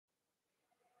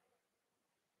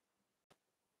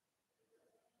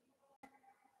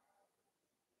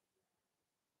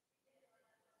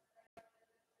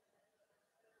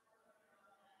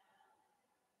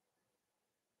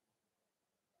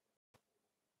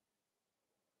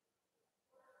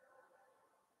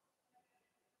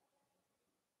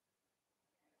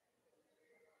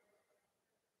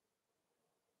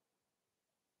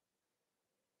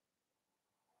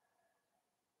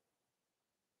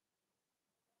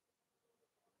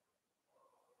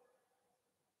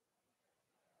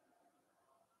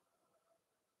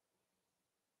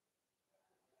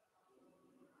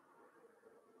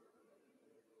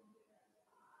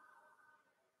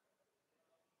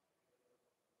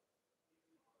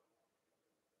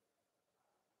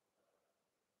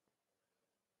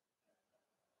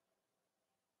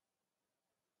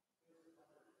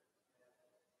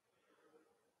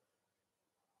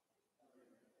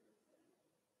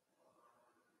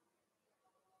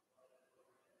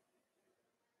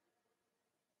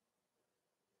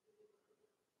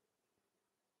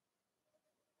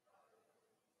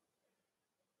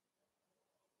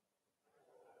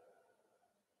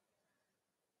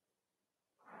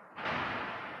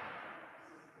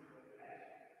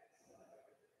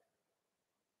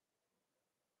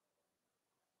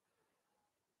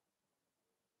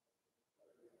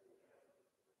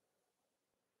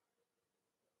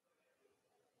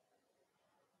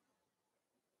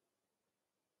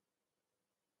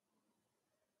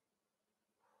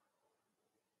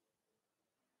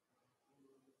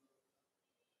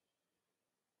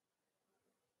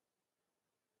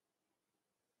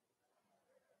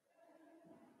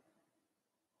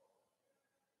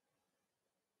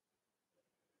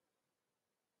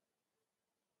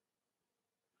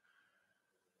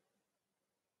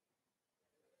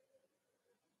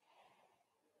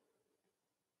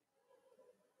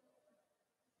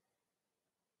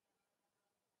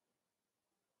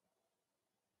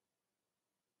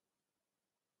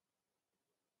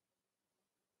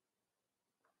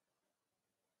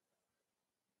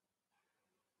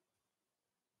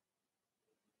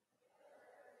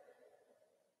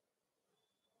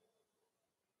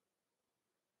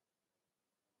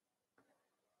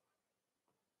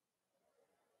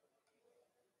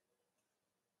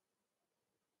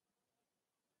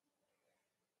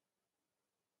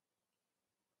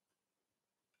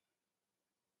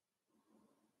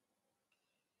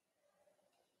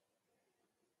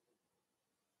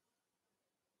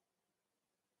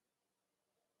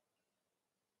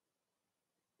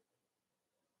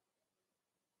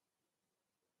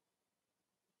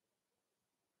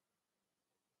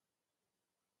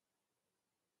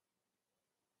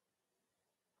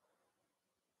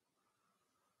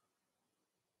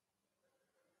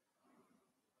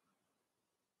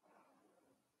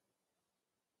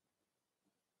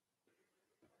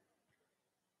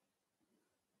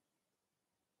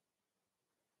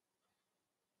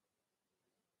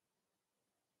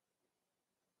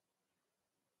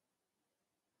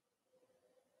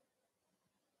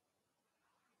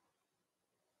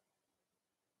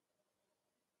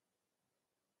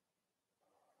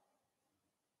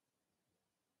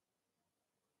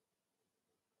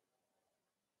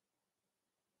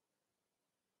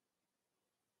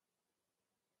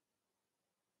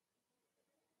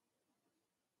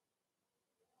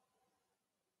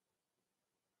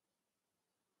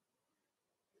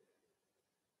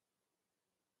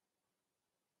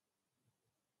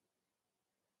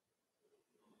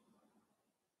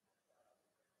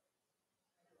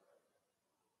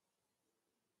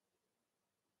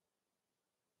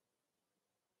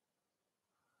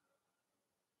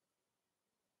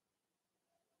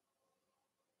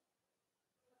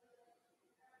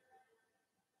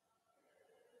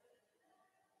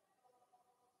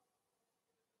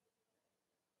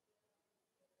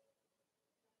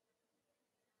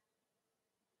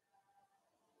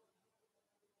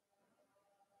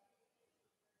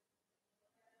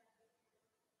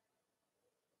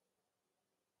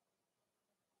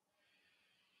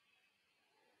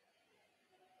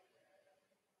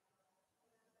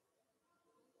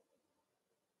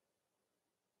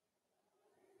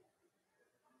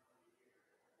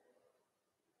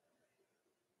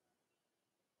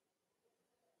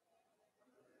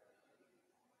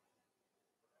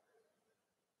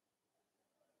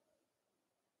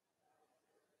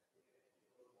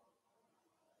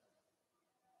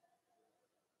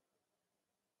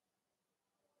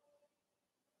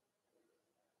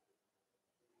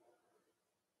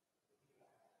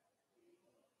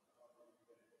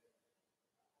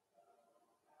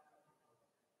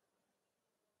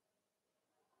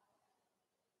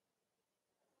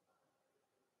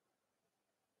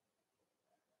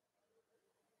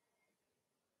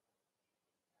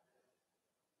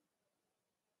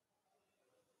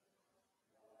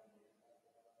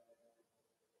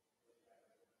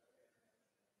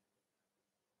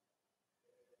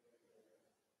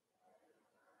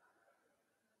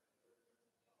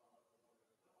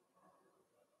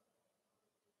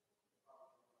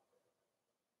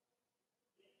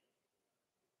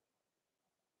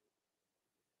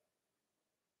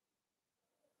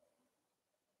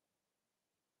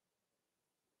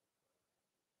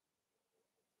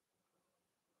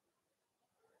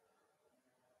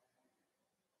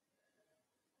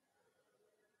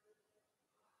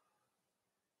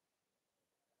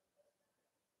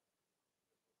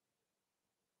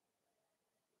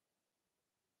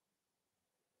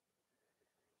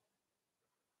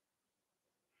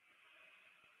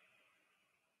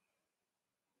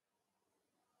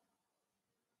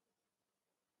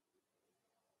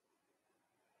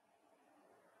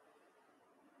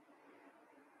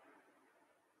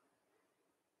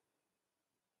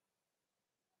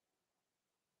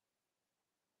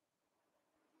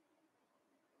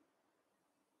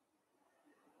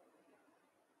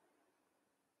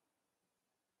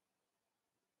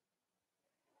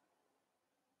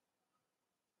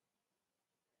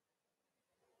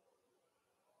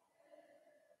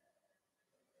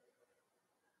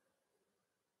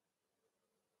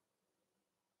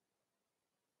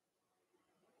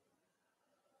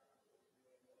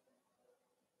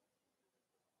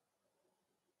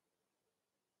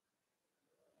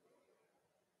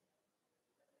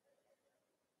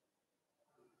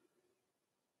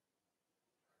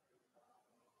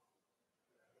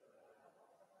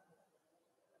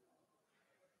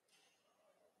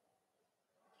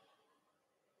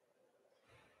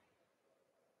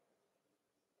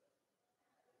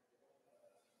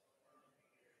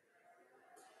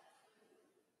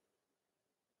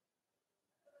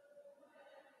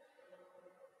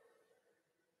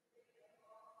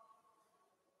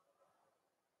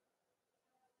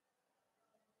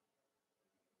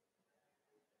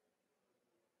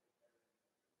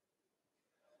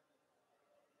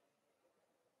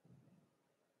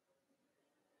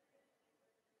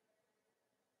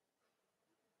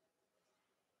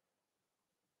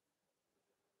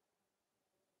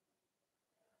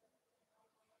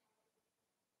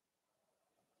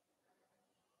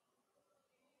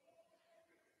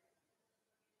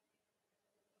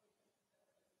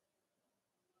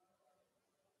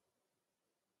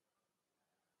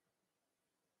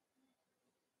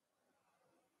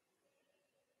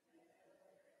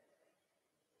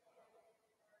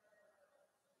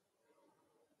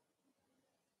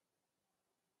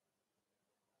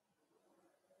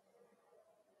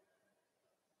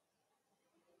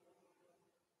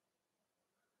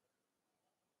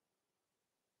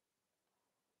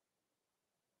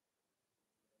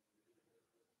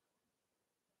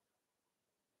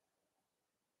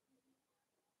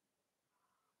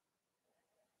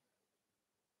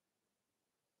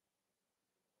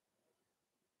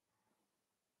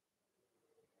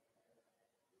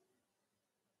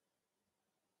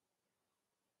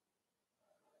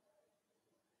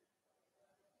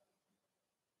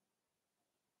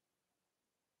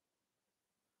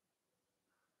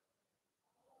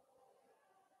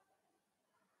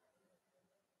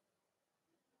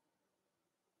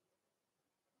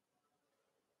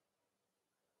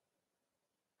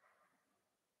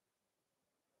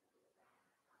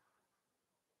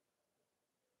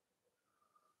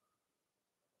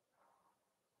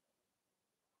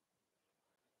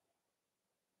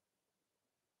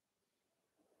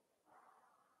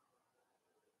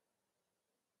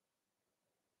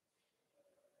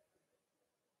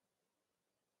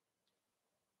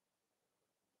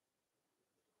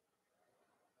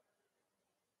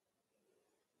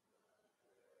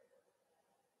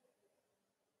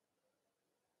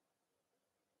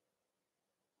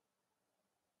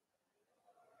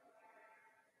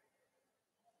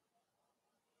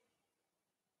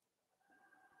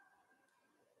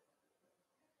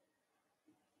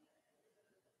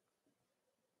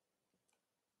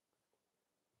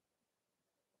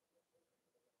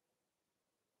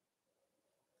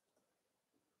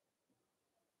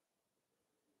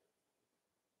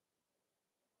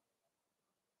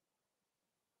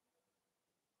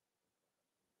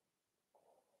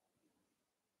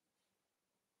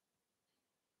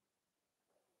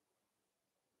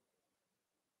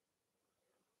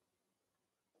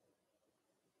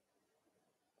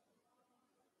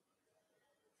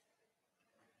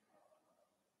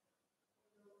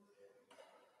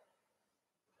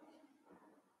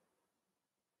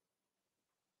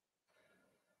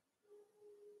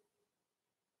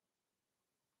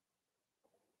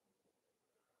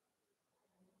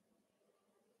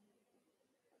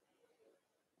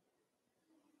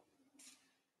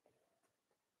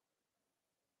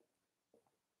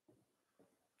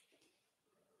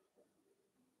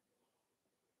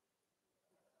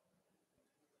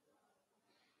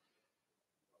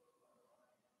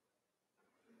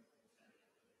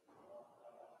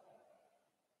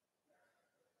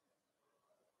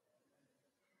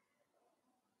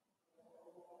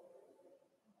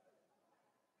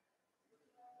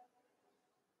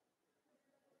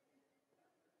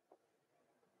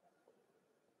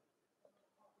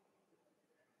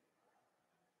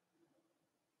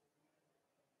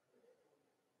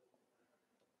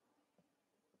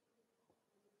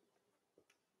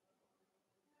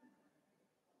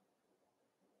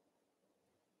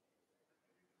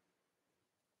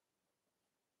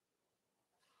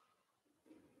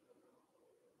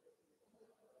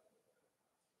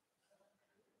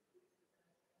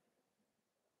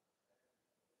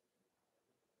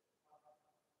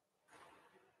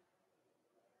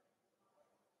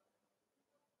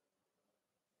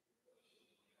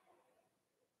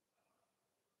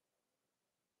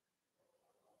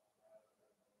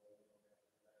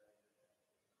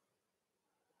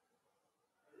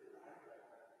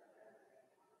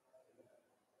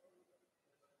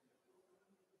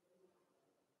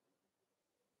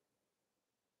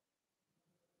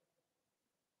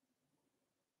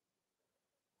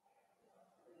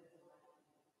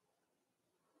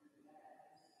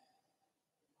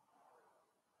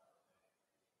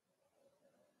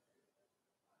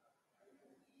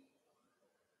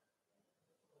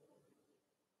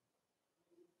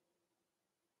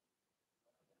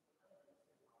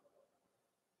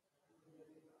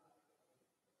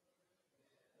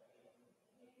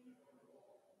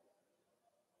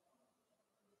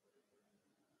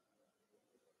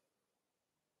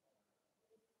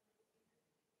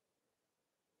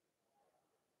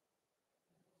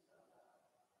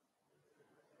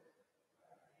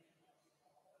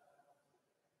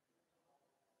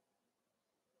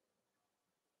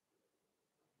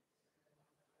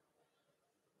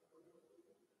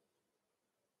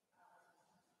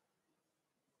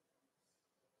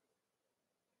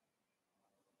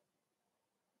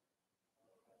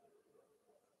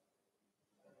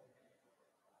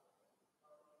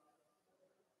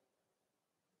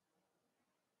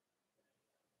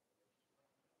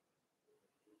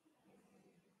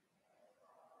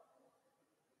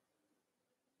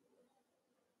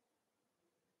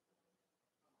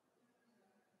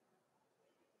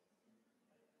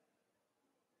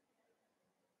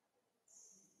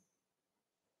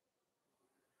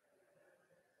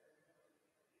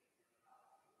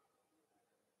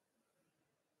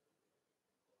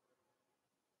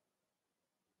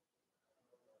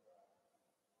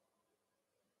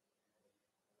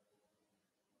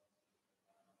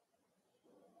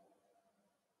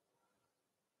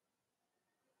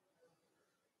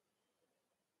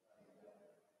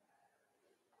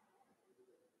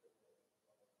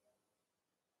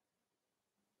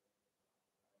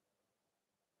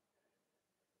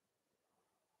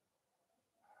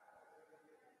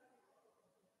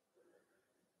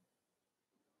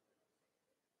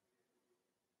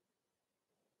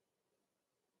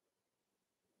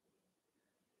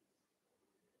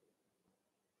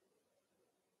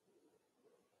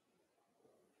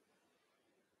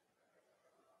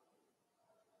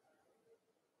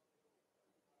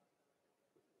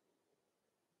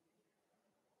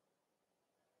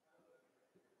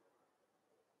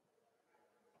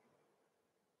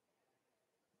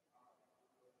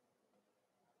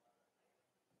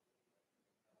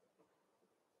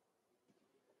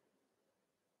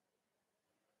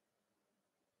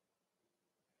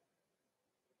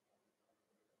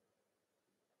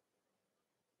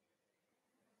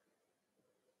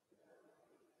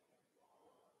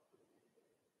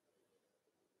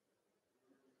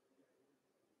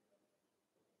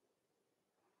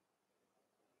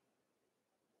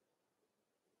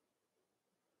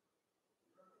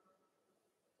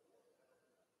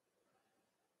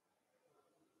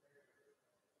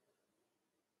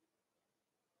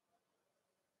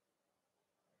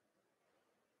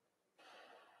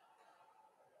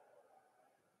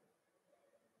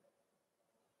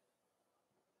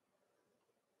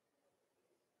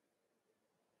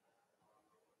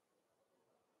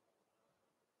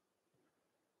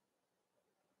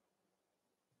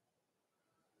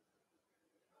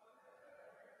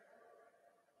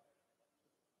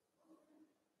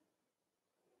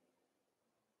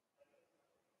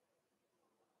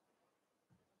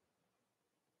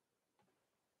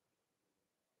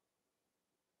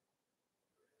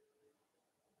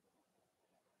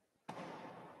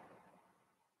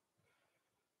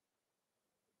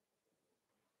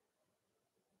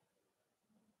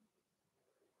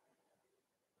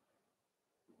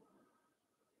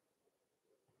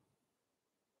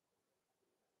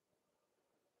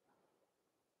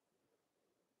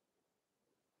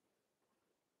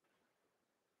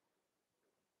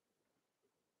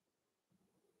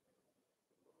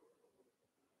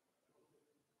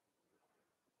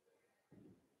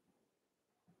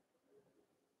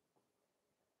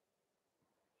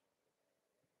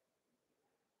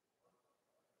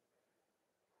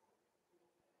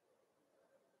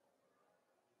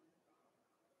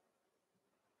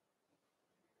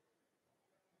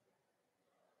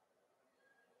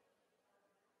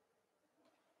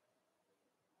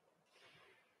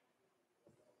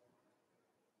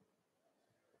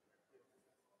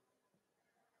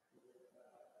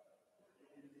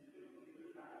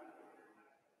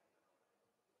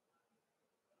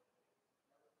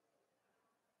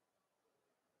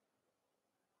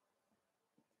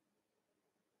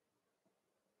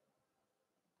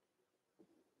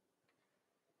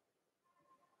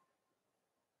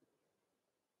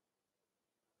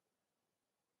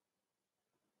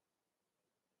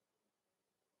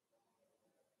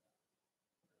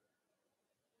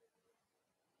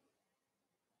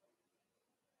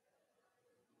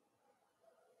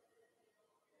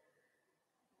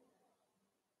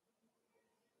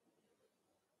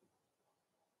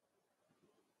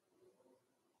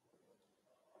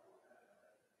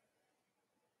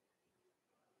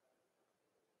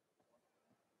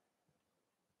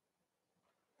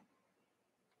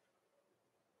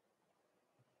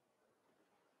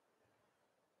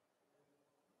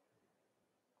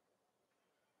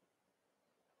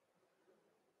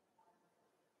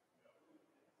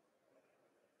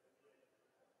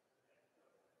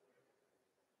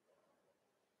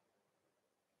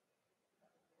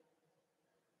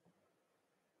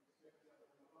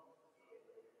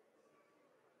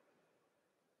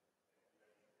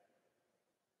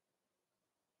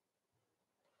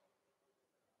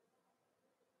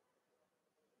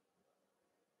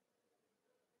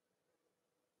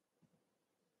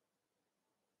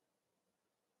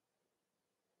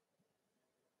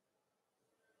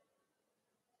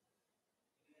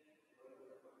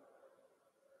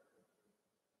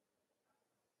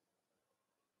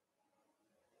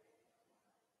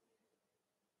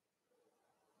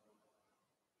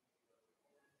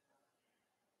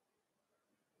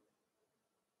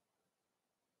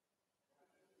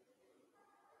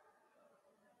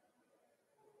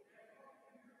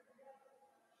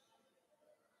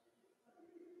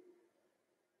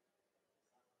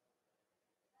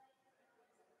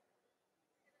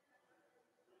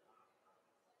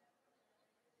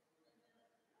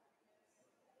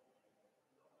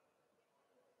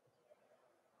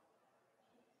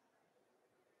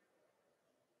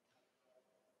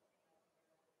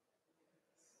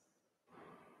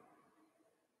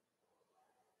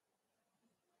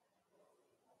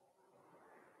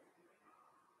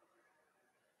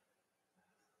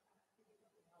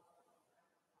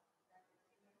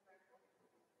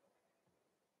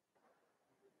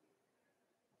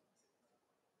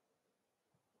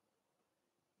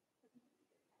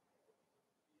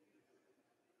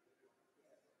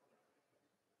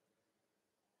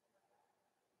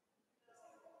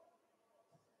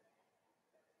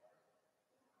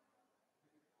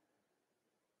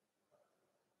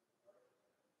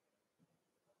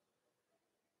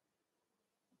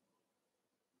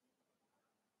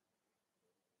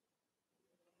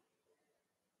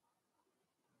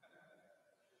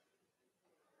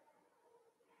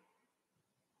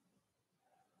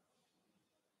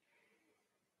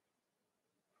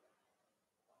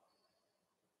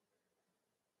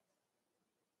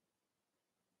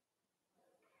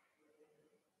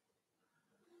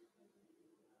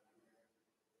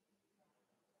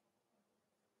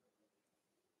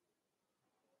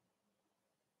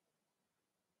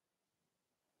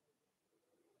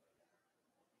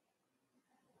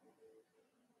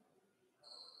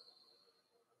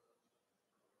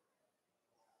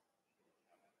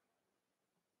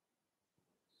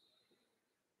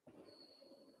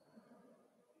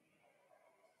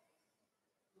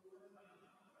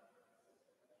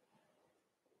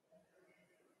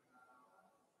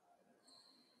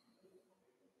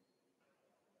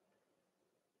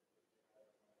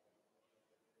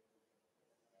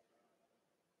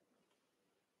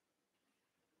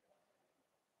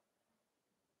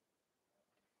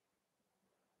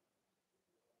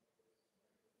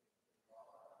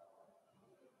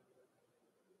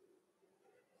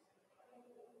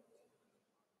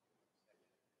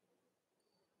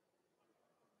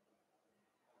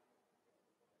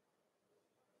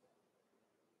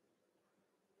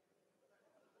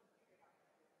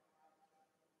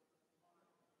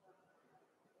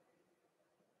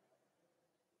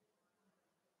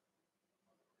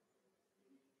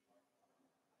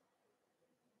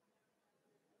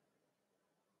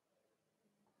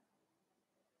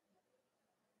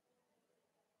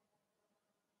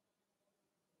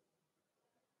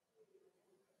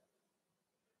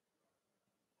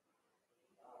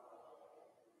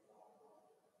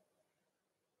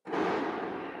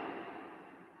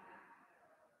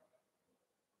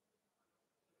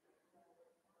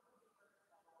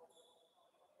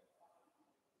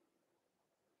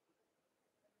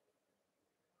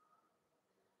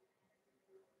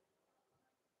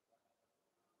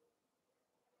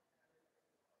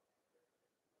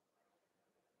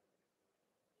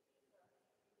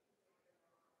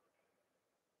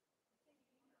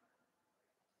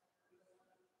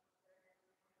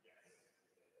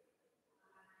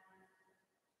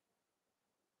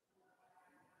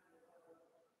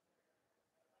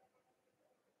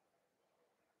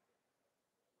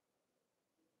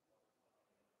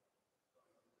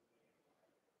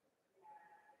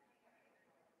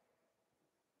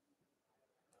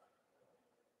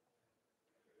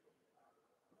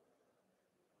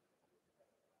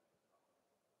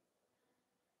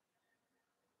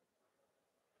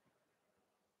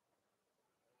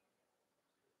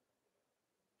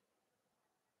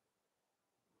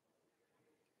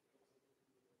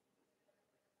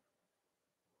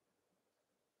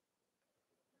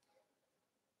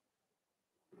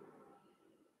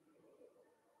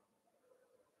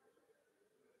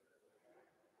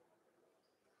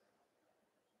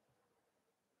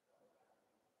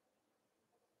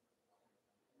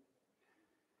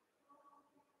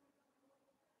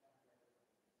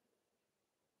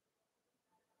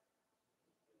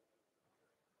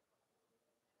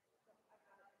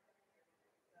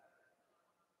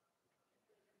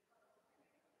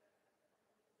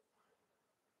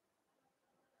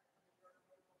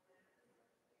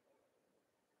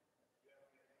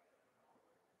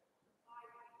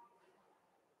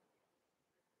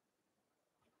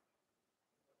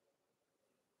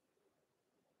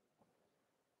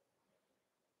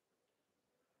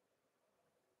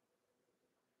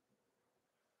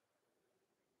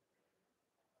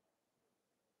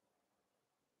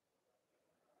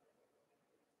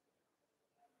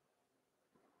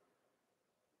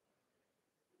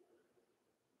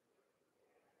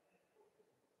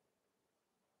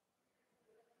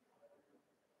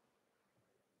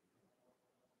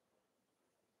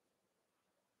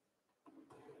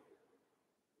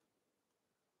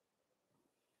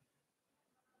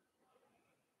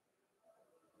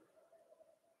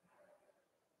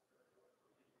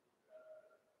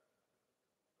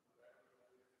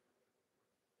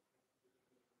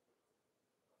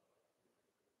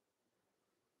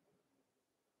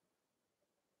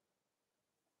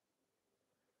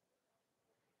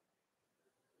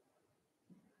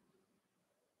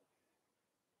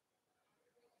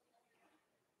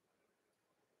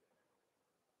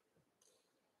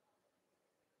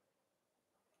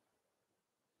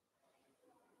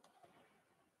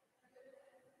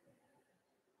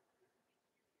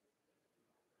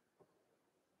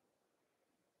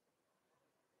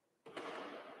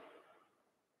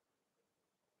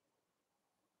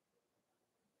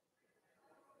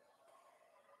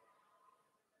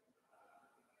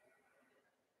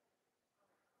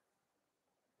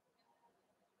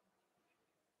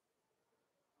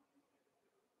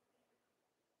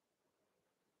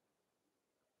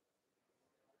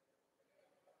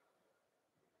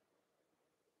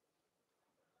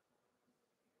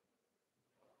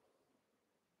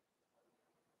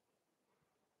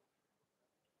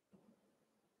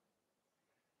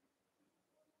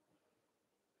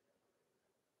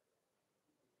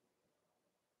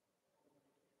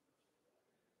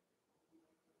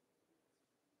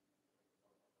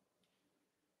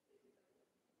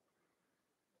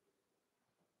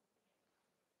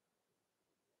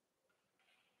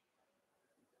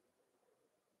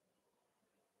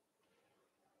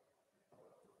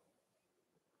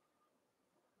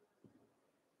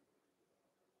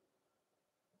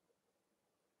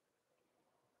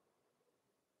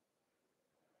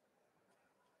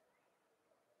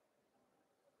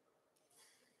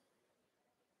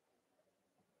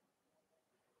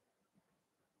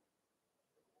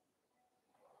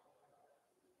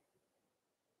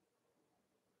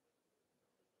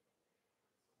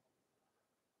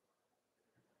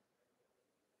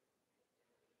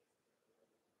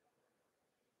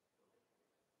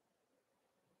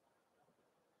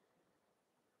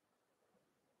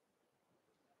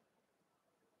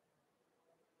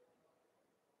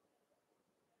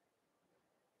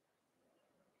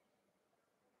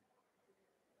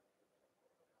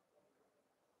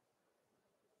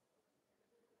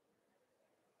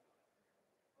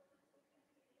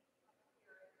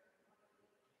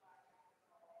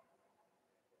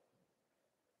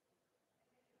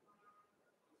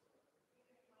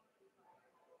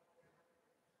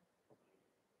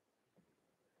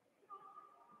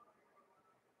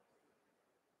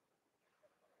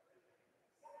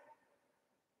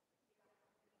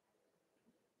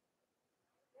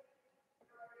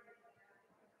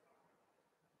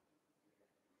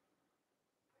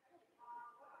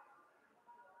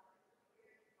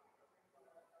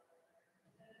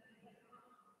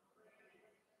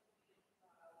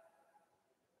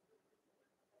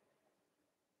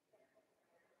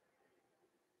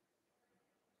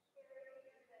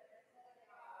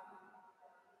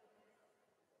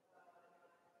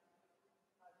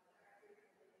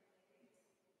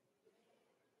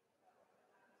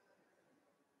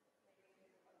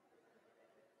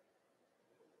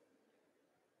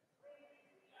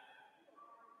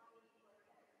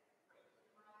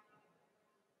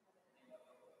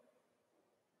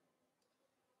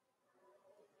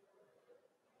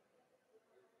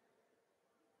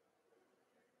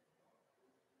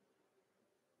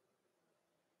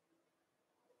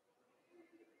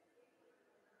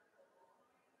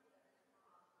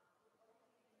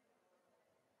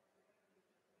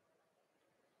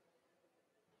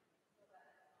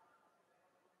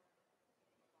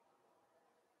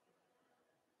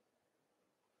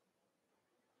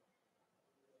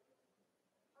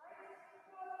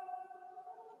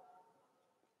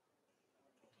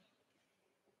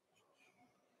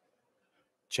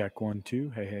Check 1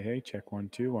 2. Hey, hey, hey. Check 1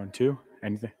 2 1 2.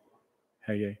 Anything?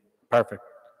 Hey, hey. Perfect.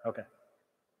 Okay.